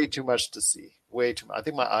 Yes. Just way too much to see. Way too much. I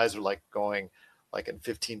think my eyes are going in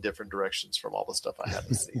 15 different directions from all the stuff I had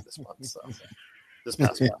to see this month. So this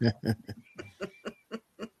past month.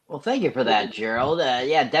 Well, thank you for that, Gerald.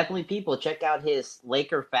 Definitely people check out his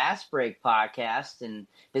Laker Fast Break podcast and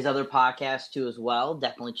his other podcasts too as well.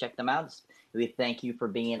 Definitely check them out. We thank you for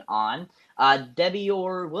being on. Debbie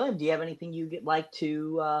or William, do you have anything you'd like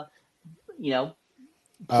to,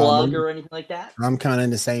 plug or anything like that? I'm kind of in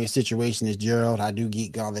the same situation as Gerald. I do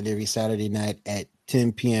Geek Gauntlet every Saturday night at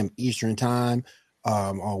 10 p.m. Eastern time.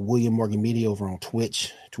 On William Morgan Media over on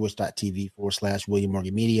twitch.tv/William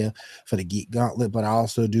Morgan Media for the Geek Gauntlet. But I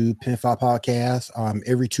also do Pinfall Podcast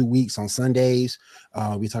every 2 weeks on Sundays.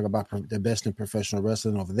 We talk about the best in professional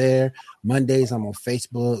wrestling over there. Mondays, I'm on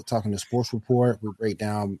Facebook talking to Sports Report. We break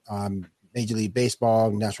down Major League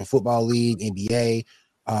Baseball, National Football League, NBA,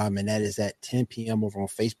 and that is at 10 p.m. over on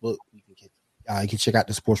Facebook. You can check out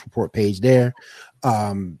the Sports Report page there.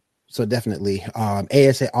 So definitely,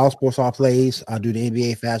 ASA All Sports All Plays. I do the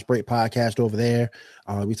NBA Fast Break podcast over there.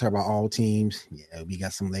 We talk about all teams. Yeah, we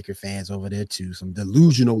got some Laker fans over there too. Some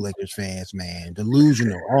delusional Lakers fans, man.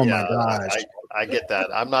 Delusional. Oh my gosh. I get that.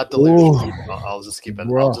 I'm not delusional. I'll just keep it.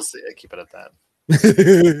 I'll just keep it at that.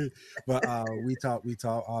 But we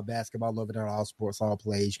talk basketball over there, all sports, all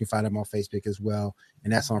plays. You can find them on Facebook as well,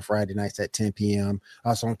 and that's on Friday nights at 10 p.m.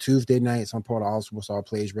 Also on Tuesday nights, I'm part of All Sports All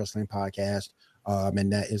Plays Wrestling Podcast,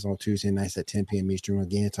 and that is on Tuesday nights at 10 p.m. Eastern.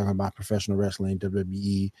 Again, talking about professional wrestling,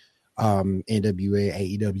 WWE,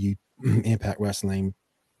 NWA, AEW, Impact Wrestling,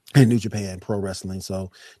 and New Japan Pro Wrestling.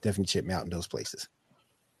 So definitely check me out in those places.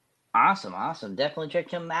 Awesome. Definitely check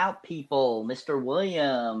him out, people. Mr.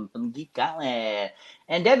 William from Geek Gauntlet.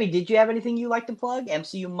 And Debbie, did you have anything you like to plug?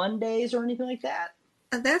 MCU Mondays or anything like that?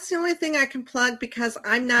 That's the only thing I can plug because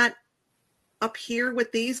I'm not up here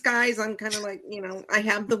with these guys. I'm kind of like, I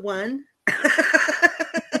have the one.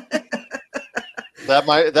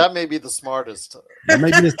 That may be the smartest. That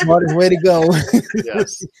may be the smartest way to go.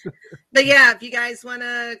 Yes. But yeah, if you guys want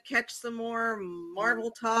to catch some more Marvel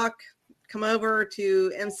talk, come over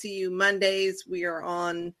to MCU Mondays. We are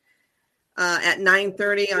on at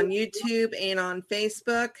 9:30 on YouTube and on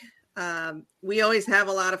Facebook. We always have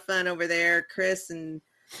a lot of fun over there. Chris and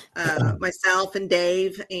myself and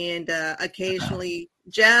Dave, and occasionally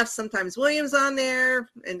Jeff, sometimes William's on there,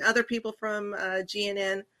 and other people from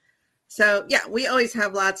GNN. So yeah, we always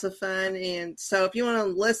have lots of fun. And so if you want to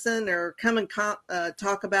listen or come and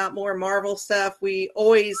talk about more Marvel stuff, we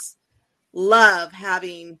always love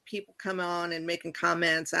having people come on and making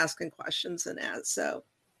comments, asking questions, and that. So,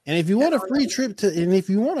 and if you want a free trip to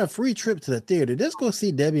the theater, just go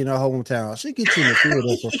see Debbie in her hometown. She'll get you in the theater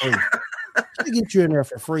for free. She'll get you in there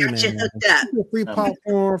for free, man. Free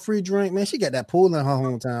popcorn, free drink, man. She got that pool in her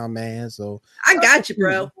hometown, man. So I got you,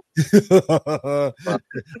 bro. I'm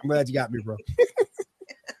glad you got me, bro.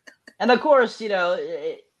 And of course,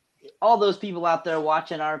 all those people out there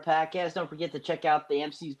watching our podcast, don't forget to check out the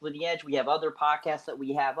MC's Bleeding Edge. We have other podcasts that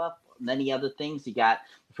we have up, many other things. You got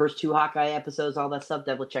the first 2 Hawkeye episodes, all that stuff.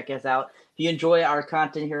 Definitely check us out. If you enjoy our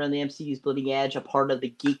content here on the MC's Bleeding Edge, a part of the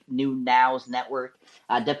Geek New Nows Network,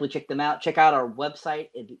 definitely check them out. Check out our website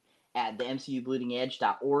at the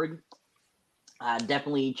mcubleedingedge.org.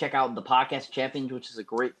 Definitely check out the Podcast Champions, which is a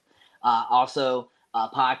great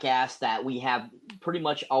podcast that we have pretty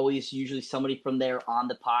much always usually somebody from there on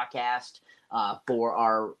the podcast for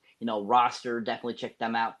our roster. Definitely check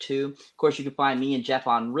them out too. Of course, you can find me and Jeff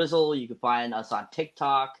on Rizzle. You can find us on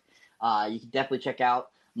TikTok. You can definitely check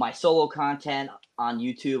out my solo content on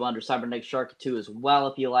YouTube under Cybernetic Shark 2 as well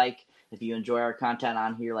if you enjoy our content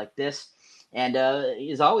on here like this. And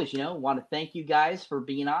as always, want to thank you guys for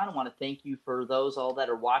being on. I want to thank you for those all that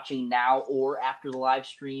are watching now or after the live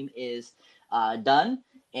stream is done.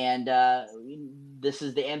 And this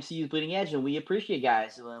is the MCU's Bleeding Edge, and we appreciate you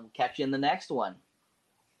guys. We'll catch you in the next one.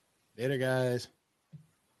 Later, guys.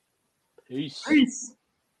 Peace. Peace.